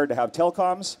 we've started to have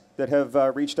telecoms that have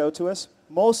reached out to us,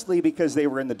 mostly because they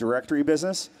were in the directory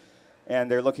business, and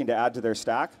they're looking to add to their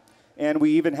stack. And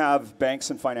we even have banks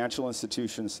and financial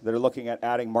institutions that are looking at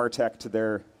adding MarTech to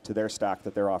their stack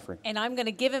that they're offering. And I'm going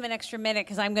to give him an extra minute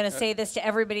because I'm going to say this to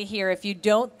everybody here. If you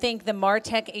don't think the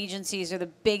MarTech agencies are the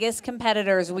biggest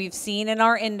competitors we've seen in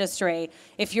our industry,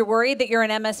 if you're worried that you're an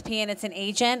MSP and it's an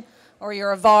agent, or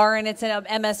you're a VAR and it's an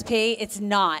MSP, it's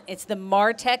not. It's the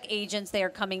MarTech agents. They are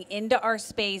coming into our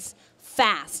space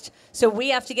fast. So we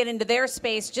have to get into their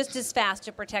space just as fast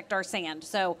to protect our sand.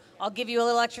 So I'll give you a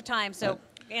little extra time. So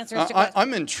answers to questions.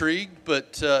 I'm intrigued,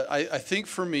 but I think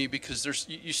for me, because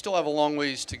you still have a long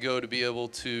ways to go to be able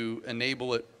to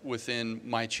enable it within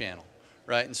my channel,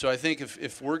 right? And so I think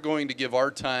if we're going to give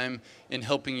our time in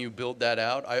helping you build that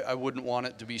out, I wouldn't want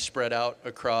it to be spread out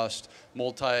across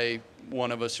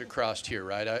one of us across here,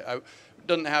 right? It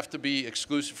doesn't have to be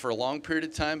exclusive for a long period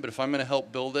of time, but if I'm going to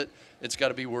help build it, it's got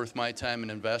to be worth my time and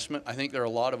investment. I think there are a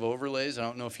lot of overlays. I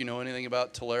don't know if you know anything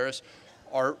about Teleris.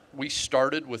 We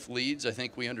started with leads. I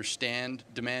think we understand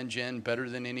demand gen better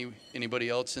than anybody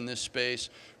else in this space.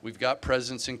 We've got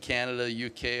presence in Canada,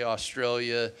 UK,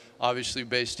 Australia, obviously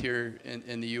based here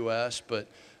in the US. But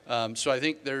so I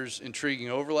think there's intriguing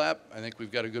overlap. I think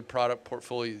we've got a good product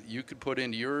portfolio that you could put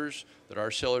into yours, that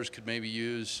our sellers could maybe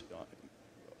use,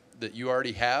 that you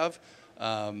already have.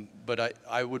 But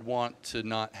I would want to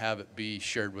not have it be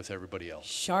shared with everybody else.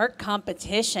 Shark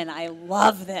competition. I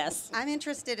love this. I'm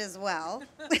interested as well.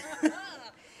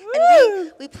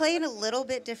 And we play in a little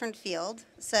bit different field.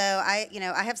 So I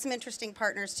have some interesting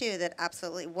partners too that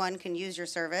absolutely, one, can use your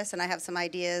service, and I have some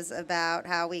ideas about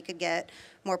how we could get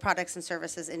more products and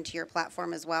services into your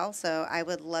platform as well. So I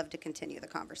would love to continue the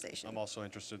conversation. I'm also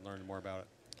interested in learning more about it.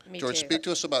 Me George, too. speak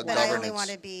to us about But governance. I only want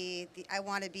to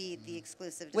be the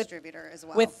exclusive distributor as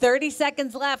well. With 30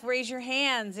 seconds left, raise your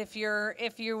hands if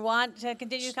you want to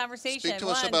continue the conversation. Speak to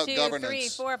us 1, about 2,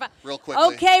 governance 3, 4, 5. real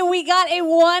quickly. Okay, we got a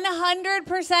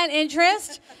 100%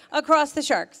 interest across the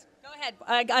Sharks. Go ahead.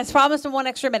 I promised them 1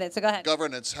 extra minute, so go ahead.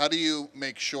 Governance. How do you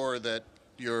make sure that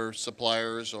your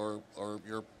suppliers or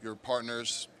your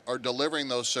partners are delivering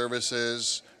those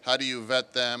services? How do you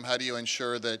vet them? How do you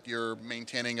ensure that you're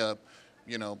maintaining a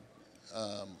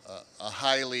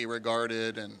highly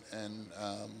regarded and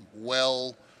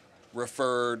well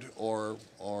referred or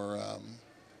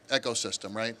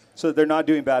ecosystem, right? So they're not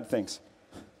doing bad things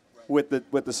with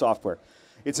the software.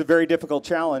 It's a very difficult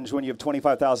challenge when you have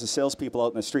 25,000 salespeople out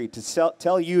in the street. To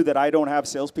tell you that I don't have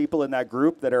salespeople in that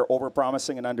group that are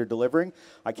over-promising and under-delivering,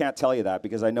 I can't tell you that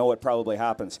because I know it probably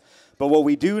happens. But what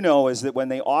we do know is that when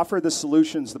they offer the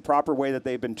solutions the proper way that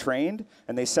they've been trained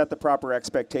and they set the proper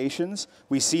expectations,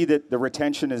 we see that the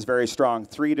retention is very strong,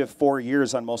 3 to 4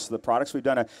 years on most of the products. We've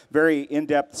done a very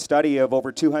in-depth study of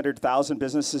over 200,000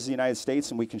 businesses in the United States,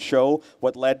 and we can show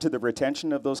what led to the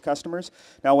retention of those customers.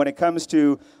 Now, when it comes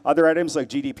to other items like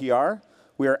GDPR,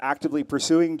 we are actively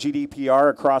pursuing GDPR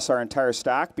across our entire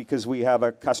stack because we have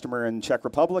a customer in Czech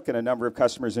Republic and a number of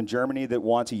customers in Germany that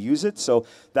want to use it. So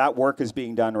that work is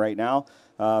being done right now,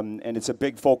 and it's a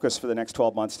big focus for the next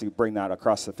 12 months to bring that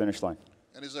across the finish line.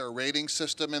 And is there a rating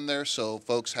system in there so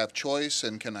folks have choice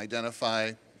and can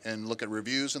identify and look at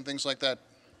reviews and things like that?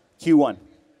 Q1.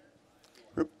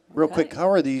 Real quick, how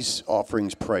are these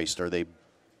offerings priced? Are they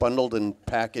bundled and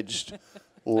packaged,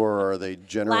 or are they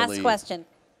generally Last question.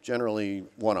 generally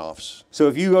one-offs? So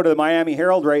if you go to the Miami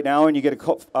Herald right now and you get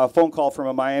a phone call from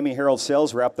a Miami Herald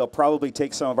sales rep, they'll probably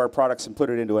take some of our products and put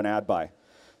it into an ad buy.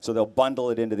 So they'll bundle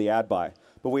it into the ad buy.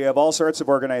 But we have all sorts of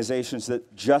organizations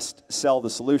that just sell the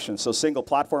solution. So Single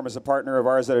Platform is a partner of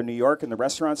ours out of New York in the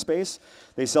restaurant space.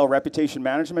 They sell reputation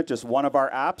management, just one of our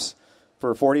apps,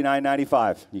 for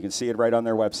 $49.95. You can see it right on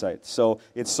their website. So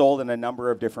it's sold in a number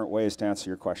of different ways to answer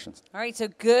your questions. All right, so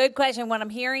good question. What I'm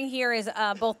hearing here is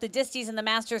both the disties and the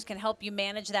masters can help you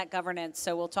manage that governance.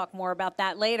 So we'll talk more about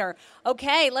that later.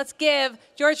 Okay, let's give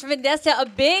George Vendesta a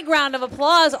big round of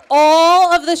applause.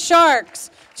 All of the sharks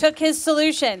took his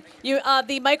solution.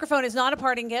 The microphone is not a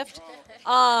parting gift.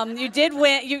 You did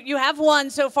win. You have won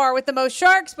so far with the most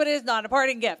sharks, but it is not a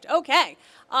parting gift. Okay.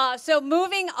 So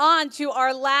moving on to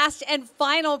our last and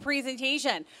final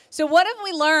presentation. So what have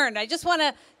we learned? I just want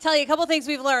to tell you a couple things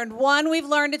we've learned. One, we've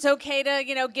learned it's okay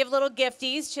to, give little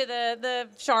gifties to the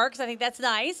sharks. I think that's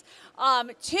nice.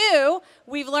 Two,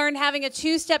 we've learned having a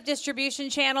two-step distribution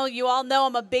channel. You all know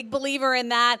I'm a big believer in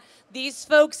that. These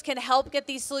folks can help get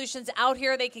these solutions out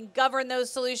here. They can govern those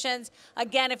solutions.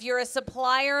 Again, if you're a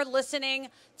supplier listening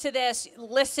to this,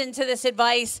 listen to this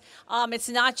advice. It's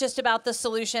not just about the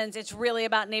solutions. It's really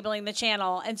about enabling the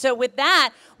channel. And so with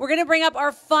that, we're going to bring up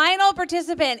our final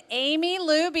participant, Amy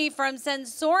Luby from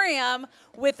Sensorium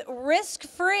with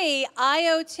risk-free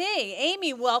IoT.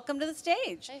 Amy, welcome to the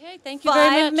stage. Hey, thank you very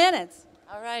much. 5 minutes.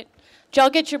 All right. Did y'all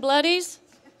get your bloodies?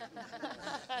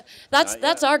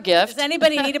 That's our gift. Does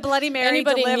anybody need a Bloody Mary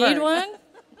Anybody delivered? need one?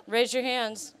 Raise your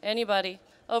hands. Anybody.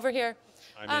 Over here.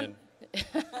 I'm in.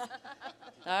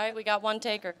 All right, we got one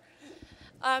taker.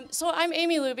 So I'm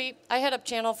Amy Luby. I head up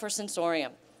channel for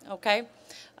Sensorium, okay?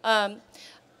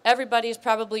 Everybody's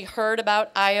probably heard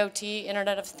about IoT,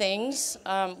 Internet of Things.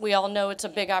 We all know it's a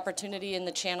big opportunity in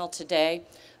the channel today,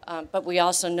 but we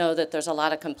also know that there's a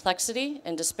lot of complexity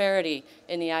and disparity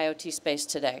in the IoT space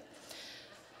today.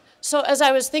 So as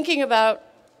I was thinking about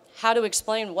how to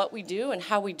explain what we do and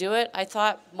how we do it, I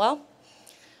thought, well,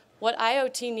 what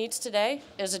IoT needs today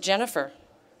is a Jennifer.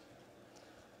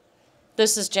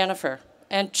 This is Jennifer,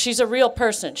 and she's a real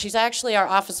person. She's actually our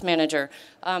office manager.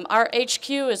 Our HQ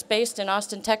is based in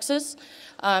Austin, Texas,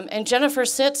 and Jennifer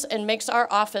sits and makes our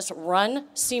office run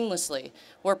seamlessly.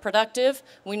 We're productive.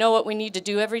 We know what we need to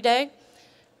do every day.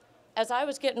 As I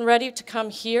was getting ready to come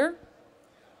here,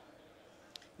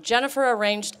 Jennifer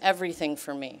arranged everything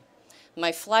for me.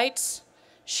 My flights,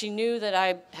 she knew that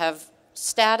I have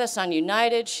status on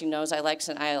United. She knows I like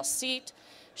an aisle seat.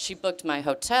 She booked my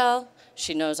hotel.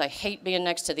 She knows I hate being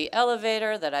next to the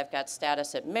elevator, that I've got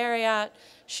status at Marriott.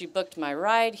 She booked my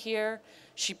ride here.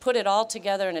 She put it all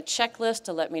together in a checklist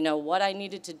to let me know what I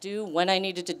needed to do, when I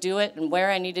needed to do it, and where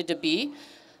I needed to be,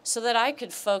 so that I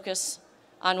could focus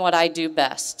on what I do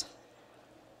best,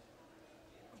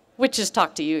 which is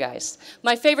talk to you guys.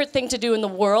 My favorite thing to do in the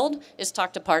world is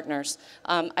talk to partners.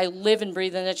 I live and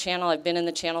breathe in the channel. I've been in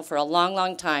the channel for a long,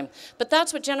 long time. But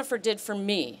that's what Jennifer did for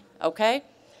me, okay?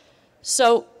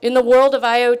 So in the world of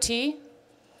IoT,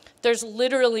 there's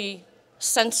literally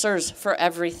sensors for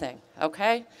everything,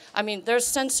 okay? I mean, there's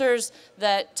sensors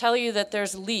that tell you that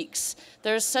there's leaks.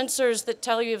 There's sensors that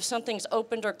tell you if something's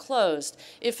opened or closed,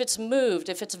 if it's moved,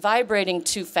 if it's vibrating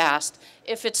too fast,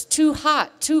 if it's too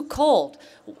hot, too cold.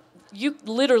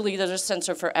 There's a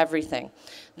sensor for everything.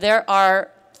 There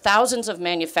are thousands of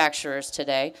manufacturers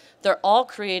today. They're all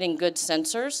creating good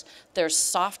sensors. There's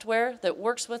software that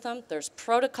works with them. There's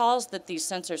protocols that these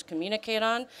sensors communicate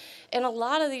on. And a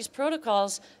lot of these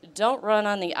protocols don't run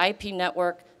on the IP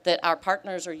network that our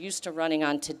partners are used to running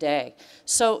on today.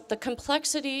 So the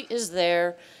complexity is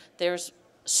there. There's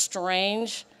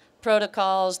strange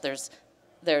protocols. There's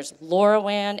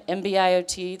LoRaWAN,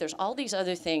 NB-IoT, there's all these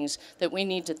other things that we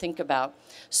need to think about.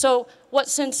 So what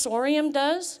Sensorium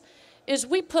does is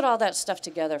we put all that stuff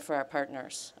together for our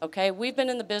partners, okay? We've been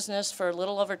in the business for a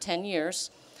little over 10 years.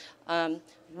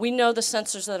 We know the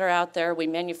sensors that are out there. We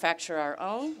manufacture our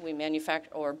own. We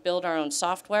manufacture or build our own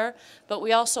software, but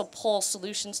we also pull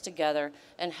solutions together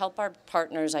and help our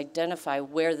partners identify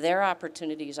where their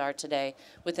opportunities are today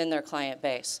within their client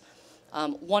base.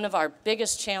 One of our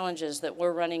biggest challenges that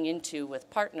we're running into with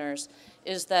partners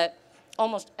is that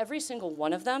almost every single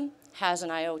one of them has an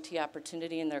IoT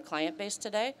opportunity in their client base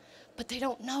today, but they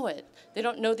don't know it. They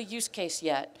don't know the use case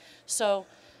yet. So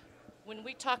when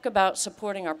we talk about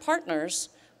supporting our partners,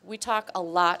 we talk a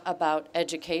lot about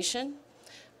education.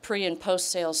 pre- and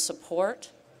post-sales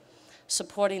support,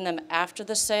 supporting them after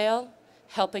the sale,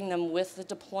 helping them with the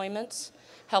deployments,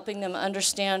 helping them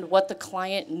understand what the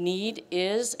client need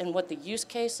is and what the use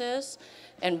case is,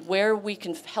 and where we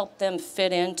can help them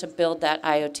fit in to build that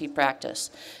IoT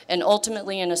practice. And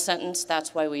ultimately, in a sentence,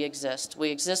 that's why we exist. We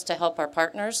exist to help our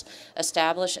partners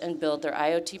establish and build their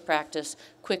IoT practice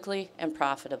quickly and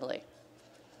profitably.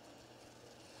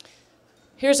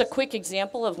 Here's a quick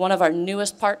example of one of our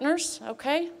newest partners,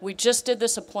 okay? We just did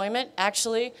this appointment.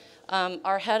 Actually,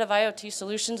 our head of IoT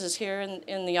solutions is here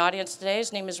in the audience today.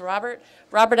 His name is Robert.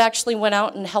 Robert actually went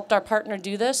out and helped our partner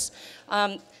do this.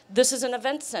 This is an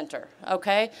event center,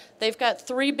 okay? They've got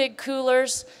 3 big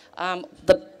coolers.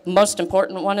 The most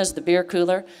important one is the beer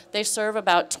cooler. They serve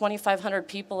about 2,500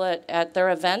 people at their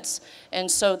events,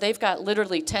 and so they've got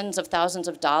literally tens of thousands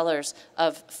of dollars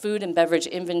of food and beverage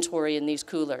inventory in these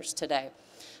coolers today.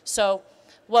 So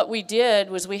what we did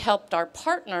was we helped our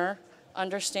partner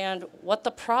understand what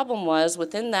the problem was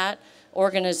within that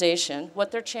organization,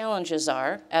 what their challenges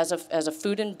are as a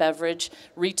food and beverage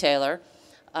retailer,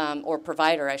 or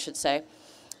provider, I should say,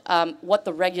 what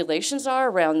the regulations are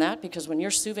around that, because when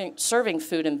you're serving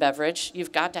food and beverage,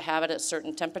 you've got to have it at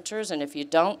certain temperatures, and if you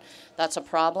don't, that's a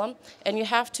problem. And you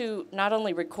have to not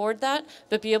only record that,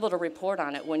 but be able to report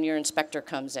on it when your inspector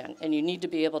comes in, and you need to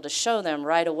be able to show them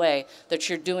right away that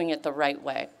you're doing it the right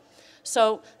way.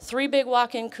 So 3 big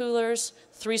walk-in coolers,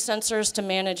 3 sensors to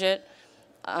manage it,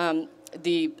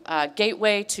 the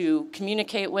gateway to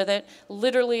communicate with it.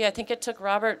 Literally, I think it took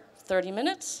Robert 30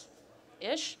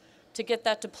 minutes-ish to get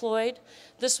that deployed.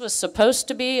 This was supposed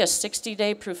to be a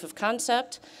 60-day proof of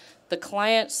concept. The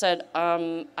client said,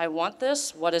 I want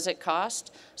this, what does it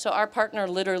cost? So our partner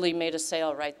literally made a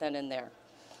sale right then and there.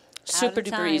 Super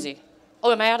duper easy.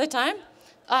 Oh, am I out of time?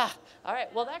 Ah, all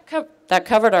right, well that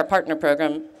covered our partner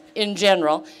program in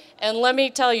general. And let me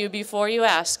tell you before you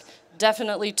ask,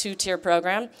 definitely 2-tier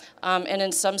program, and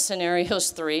in some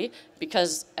scenarios 3,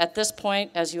 because at this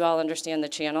point, as you all understand the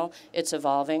channel, it's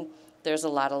evolving. There's a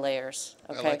lot of layers.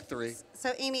 Okay? I like 3.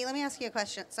 So Amy, let me ask you a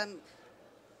question.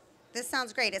 This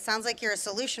sounds great. It sounds like you're a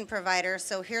solution provider,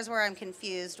 so here's where I'm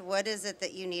confused. What is it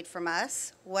that you need from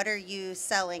us? What are you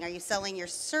selling? Are you selling your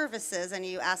services, and are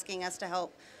you asking us to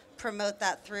help promote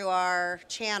that through our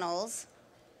channels?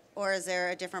 Or is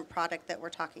there a different product that we're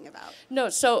talking about? No,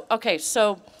 so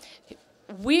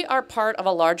we are part of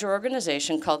a larger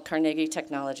organization called Carnegie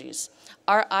Technologies.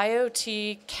 Our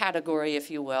IoT category, if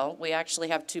you will, we actually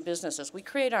have 2 businesses. We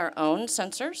create our own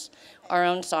sensors, our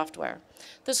own software.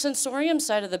 The sensorium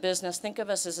side of the business, think of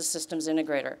us as a systems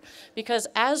integrator. Because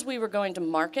as we were going to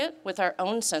market with our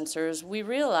own sensors, we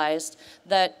realized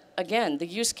that, again, the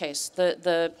use case,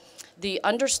 the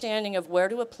understanding of where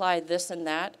to apply this and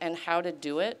that and how to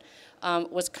do it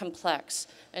was complex.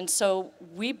 And so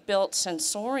we built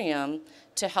Sensorium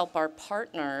to help our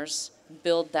partners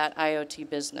build that IoT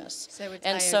business. So it's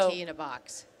and IoT in a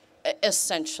box.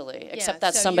 Essentially, except Yeah,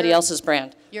 that's so somebody else's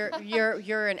brand. You're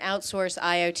an outsourced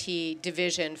IoT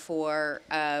division for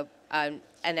an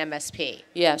MSP.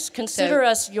 Yes, consider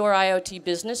us your IoT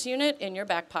business unit in your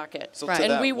back pocket, So Right. to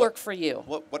and that, we work for you.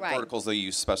 What Right. verticals do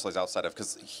you specialize outside of?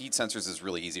 Because heat sensors is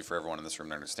really easy for everyone in this room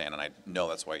to understand, and I know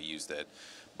that's why you used it.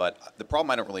 But the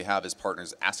problem I don't really have is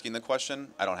partners asking the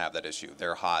question. I don't have that issue.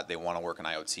 They're hot. They want to work in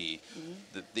IoT.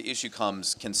 The issue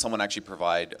comes, can someone actually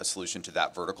provide a solution to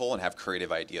that vertical and have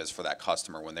creative ideas for that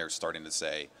customer when they're starting to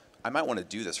say, I might want to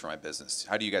do this for my business?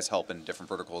 How do you guys help in different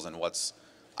verticals, and what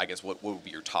would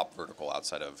be your top vertical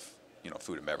outside of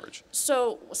food and beverage?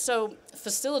 So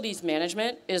facilities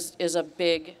management is a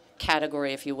big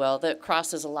category, if you will, that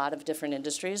crosses a lot of different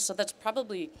industries. So that's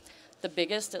probably the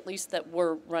biggest, at least that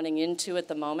we're running into at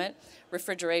the moment.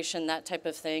 Refrigeration, that type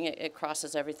of thing, it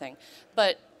crosses everything.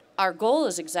 But our goal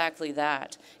is exactly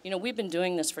that. We've been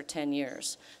doing this for 10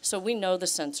 years. So we know the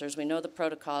sensors, we know the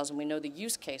protocols, and we know the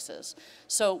use cases.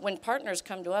 So when partners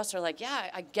come to us, they're like,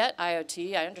 yeah, I get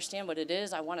IoT, I understand what it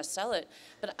is, I want to sell it,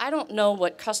 but I don't know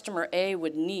what customer A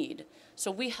would need.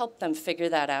 So we help them figure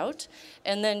that out.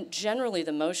 And then generally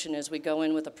the motion is we go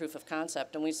in with a proof of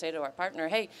concept, and we say to our partner,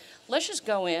 hey, let's just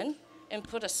go in and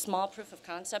put a small proof of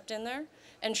concept in there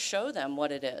and show them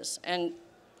what it is. And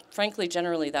frankly,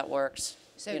 generally that works.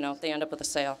 So, they end up with a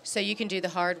sale. So you can do the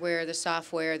hardware, the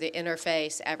software, the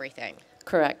interface, everything.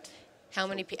 Correct. How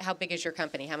big is your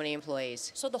company? How many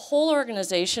employees? So the whole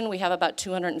organization, we have about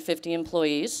 250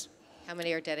 employees. How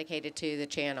many are dedicated to the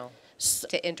channel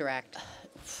to interact?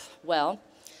 Well,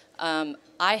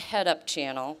 I head up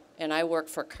channel, and I work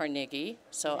for Carnegie,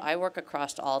 so I work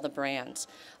across all the brands.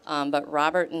 But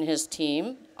Robert and his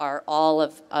team are all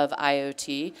of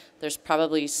IoT. There's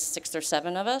probably 6 or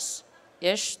 7 of us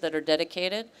ish that are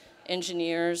dedicated,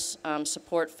 engineers,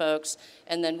 support folks,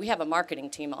 and then we have a marketing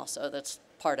team also that's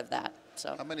part of that.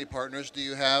 So how many partners do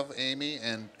you have, Amy,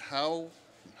 and how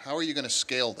are you going to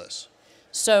scale this?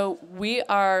 So we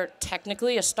are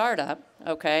technically a startup,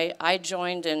 okay? I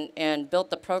joined and built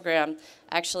the program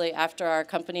actually after our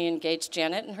company engaged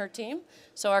Janet and her team.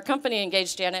 So our company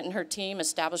engaged Janet and her team,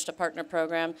 established a partner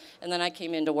program, and then I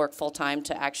came in to work full-time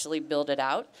to actually build it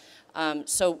out.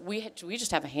 So we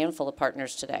just have a handful of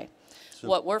partners today. So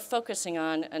what we're focusing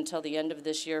on until the end of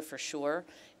this year for sure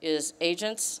is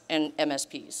agents and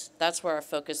MSPs. That's where our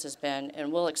focus has been,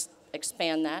 and we'll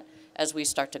expand that as we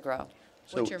start to grow.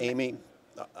 So Amy,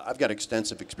 I've got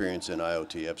extensive experience in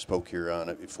IoT. I've spoke here on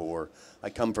it before. I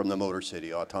come from the Motor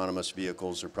City. Autonomous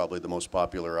vehicles are probably the most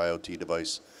popular IoT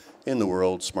device in the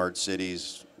world. Smart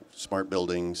cities, smart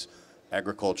buildings,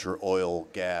 agriculture, oil,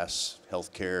 gas,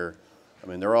 healthcare. I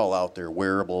mean, they're all out there.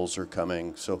 Wearables are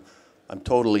coming. So I'm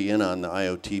totally in on the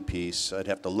IoT piece. I'd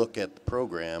have to look at the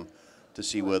program to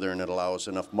see whether or not it allows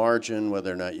enough margin,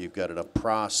 whether or not you've got enough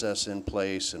process in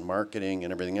place and marketing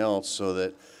and everything else so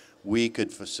that we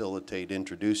could facilitate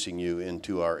introducing you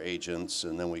into our agents,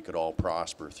 and then we could all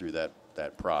prosper through that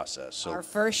process. So our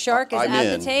first shark is I'm at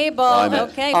in. the table.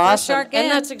 Okay, awesome. First shark in.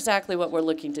 And that's exactly what we're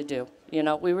looking to do. You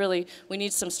know, we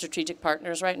need some strategic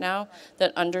partners right now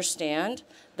that understand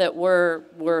that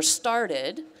we're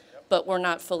started, but we're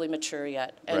not fully mature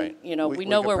yet. And right. You know, we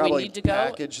know where we need to go.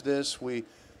 Package this. We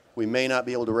may not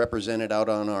be able to represent it out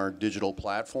on our digital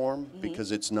platform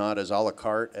because it's not as a la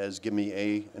carte as give me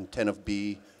A and 10 of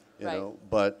B. You know,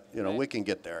 but you know we can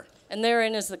get there. And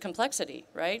therein is the complexity,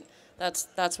 right?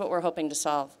 That's what we're hoping to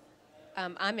solve.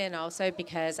 I'm in also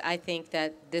because I think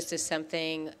that this is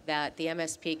something that the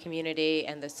MSP community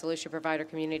and the solution provider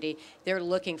community, they're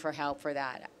looking for help for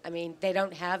that. I mean, they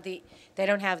don't have the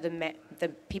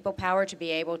people power to be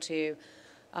able to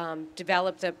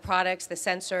develop the products, the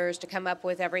sensors, to come up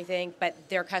with everything, but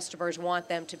their customers want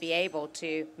them to be able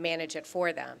to manage it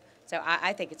for them. So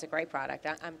I think it's a great product.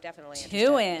 I'm definitely interested.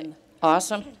 Two in.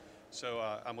 Awesome. So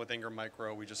I'm with Ingram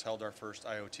Micro. We just held our first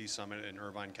IoT summit in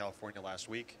Irvine, California last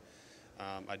week.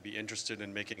 I'd be interested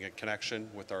in making a connection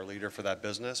with our leader for that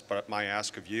business, but my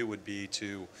ask of you would be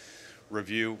to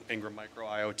review Ingram Micro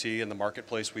IoT and the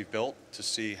marketplace we've built to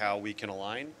see how we can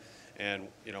align and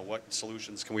what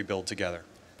solutions can we build together.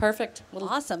 Perfect.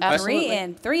 Awesome. Absolutely. 3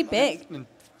 in. 3 big.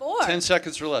 4. 10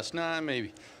 seconds or less. Nah,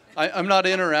 maybe. I'm not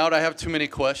in or out. I have too many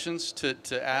questions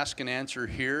to ask and answer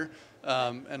here.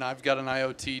 And I've got an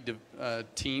IoT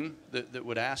team that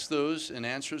would ask those and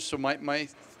answer. So my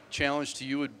challenge to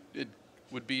you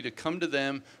would be to come to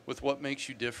them with what makes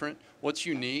you different, what's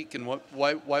unique, and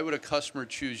why would a customer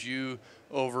choose you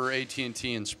over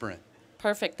AT&T and Sprint?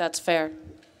 Perfect. That's fair.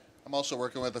 I'm also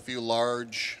working with a few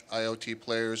large IoT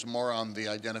players, more on the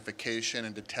identification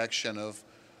and detection of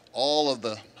all of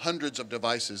the hundreds of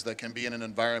devices that can be in an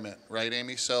environment, right,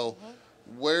 Amy? So,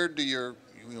 where do your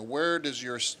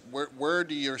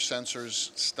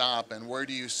sensors stop, and where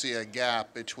do you see a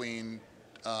gap between,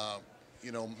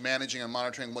 managing and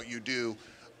monitoring what you do,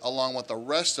 along with the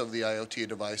rest of the IoT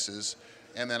devices?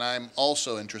 And then I'm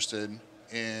also interested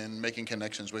in making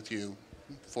connections with you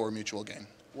for mutual gain.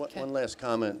 One last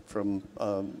comment from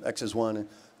X's1.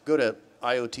 Go to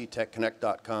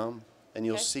iottechconnect.com, and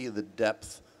you'll see the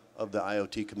depth of the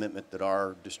IoT commitment that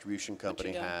our distribution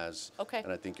company has. Okay.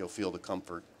 And I think you'll feel the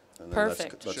comfort. And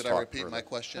Perfect. Let's Should I repeat my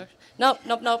question? Nope.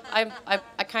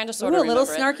 I kind of sort of a little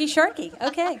remember snarky sharky.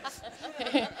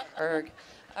 Okay. Erg.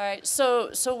 All right.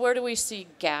 So where do we see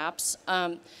gaps?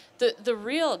 The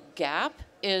real gap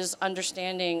is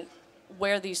understanding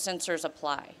where these sensors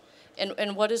apply.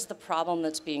 And what is the problem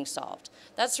that's being solved?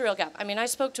 That's the real gap. I mean, I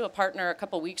spoke to a partner a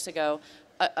couple weeks ago,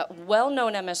 a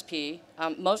well-known MSP.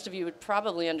 Most of you would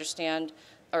probably understand,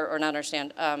 or not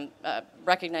understand,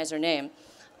 recognize their name.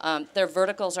 Their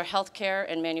verticals are healthcare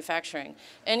and manufacturing.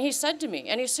 And he said to me,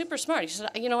 and he's super smart, he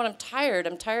said, you know what, I'm tired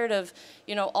of,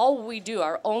 all we do,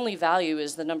 our only value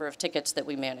is the number of tickets that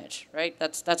we manage, right?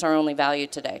 That's our only value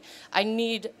today. I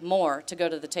need more to go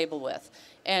to the table with.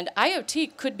 And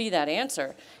IoT could be that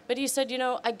answer. But he said,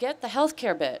 I get the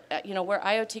healthcare bit, where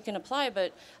IoT can apply,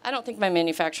 but I don't think my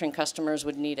manufacturing customers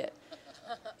would need it.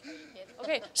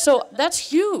 Okay, so that's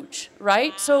huge,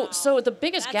 right? Wow. So the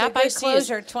biggest that's gap a good I see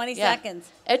closure, is 20 seconds.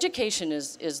 Education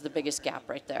is the biggest gap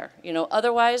right there.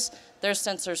 Otherwise there's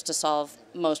sensors to solve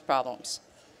most problems.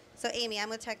 So Amy, I'm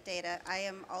with Tech Data. I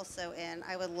am also in.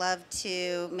 I would love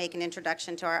to make an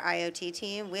introduction to our IoT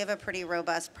team. We have a pretty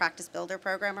robust practice builder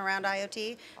program around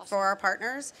IoT for our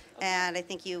partners, and I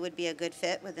think you would be a good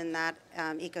fit within that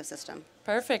ecosystem.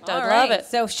 Perfect. All I'd right. love it.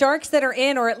 So sharks that are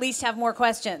in or at least have more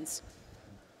questions.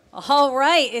 All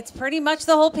right, it's pretty much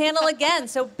the whole panel again.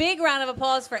 So big round of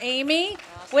applause for Amy.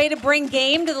 Way to bring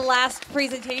game to the last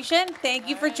presentation. Thank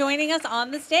you for joining us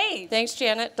on the stage. Thanks,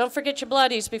 Janet. Don't forget your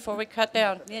bloodies before we cut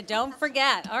down. Yeah, don't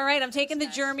forget. All right, I'm taking the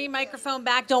Germy microphone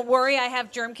back. Don't worry, I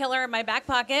have Germ Killer in my back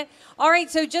pocket. All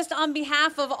right, so just on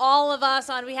behalf of all of us,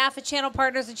 on behalf of Channel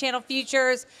Partners and Channel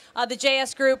Futures, the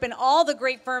JS Group, and all the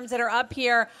great firms that are up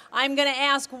here, I'm going to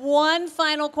ask one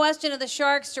final question of the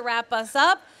Sharks to wrap us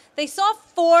up. They saw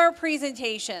 4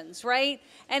 presentations, right?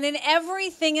 And in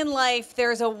everything in life,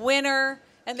 there's a winner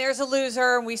and there's a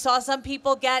loser. And we saw some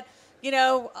people get, you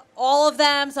know, all of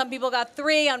them. Some people got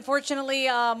 3. Unfortunately,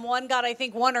 one got, I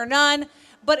think, 1 or none.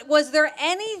 But was there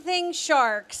anything,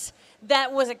 Sharks,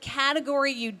 that was a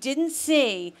category you didn't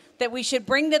see that we should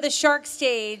bring to the Shark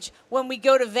stage when we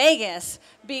go to Vegas?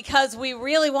 Because we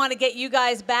really want to get you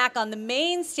guys back on the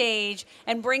main stage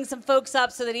and bring some folks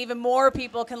up so that even more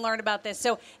people can learn about this.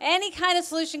 So any kind of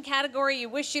solution category you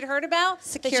wish you'd heard about?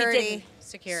 Security.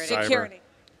 Security.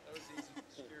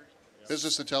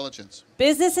 Business intelligence.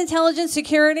 Business intelligence,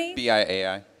 security.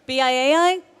 BIAI.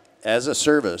 BIAI. As a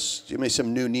service, give me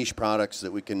some new niche products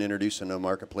that we can introduce into the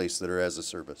marketplace that are as a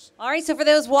service. All right, so for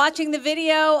those watching the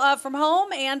video from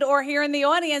home and or here in the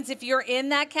audience, if you're in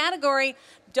that category,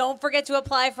 don't forget to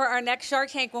apply for our next Shark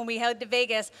Tank when we head to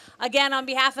Vegas. Again, on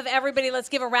behalf of everybody, let's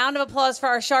give a round of applause for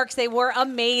our Sharks. They were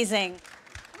amazing.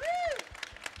 Woo!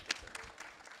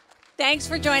 Thanks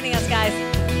for joining us,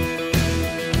 guys.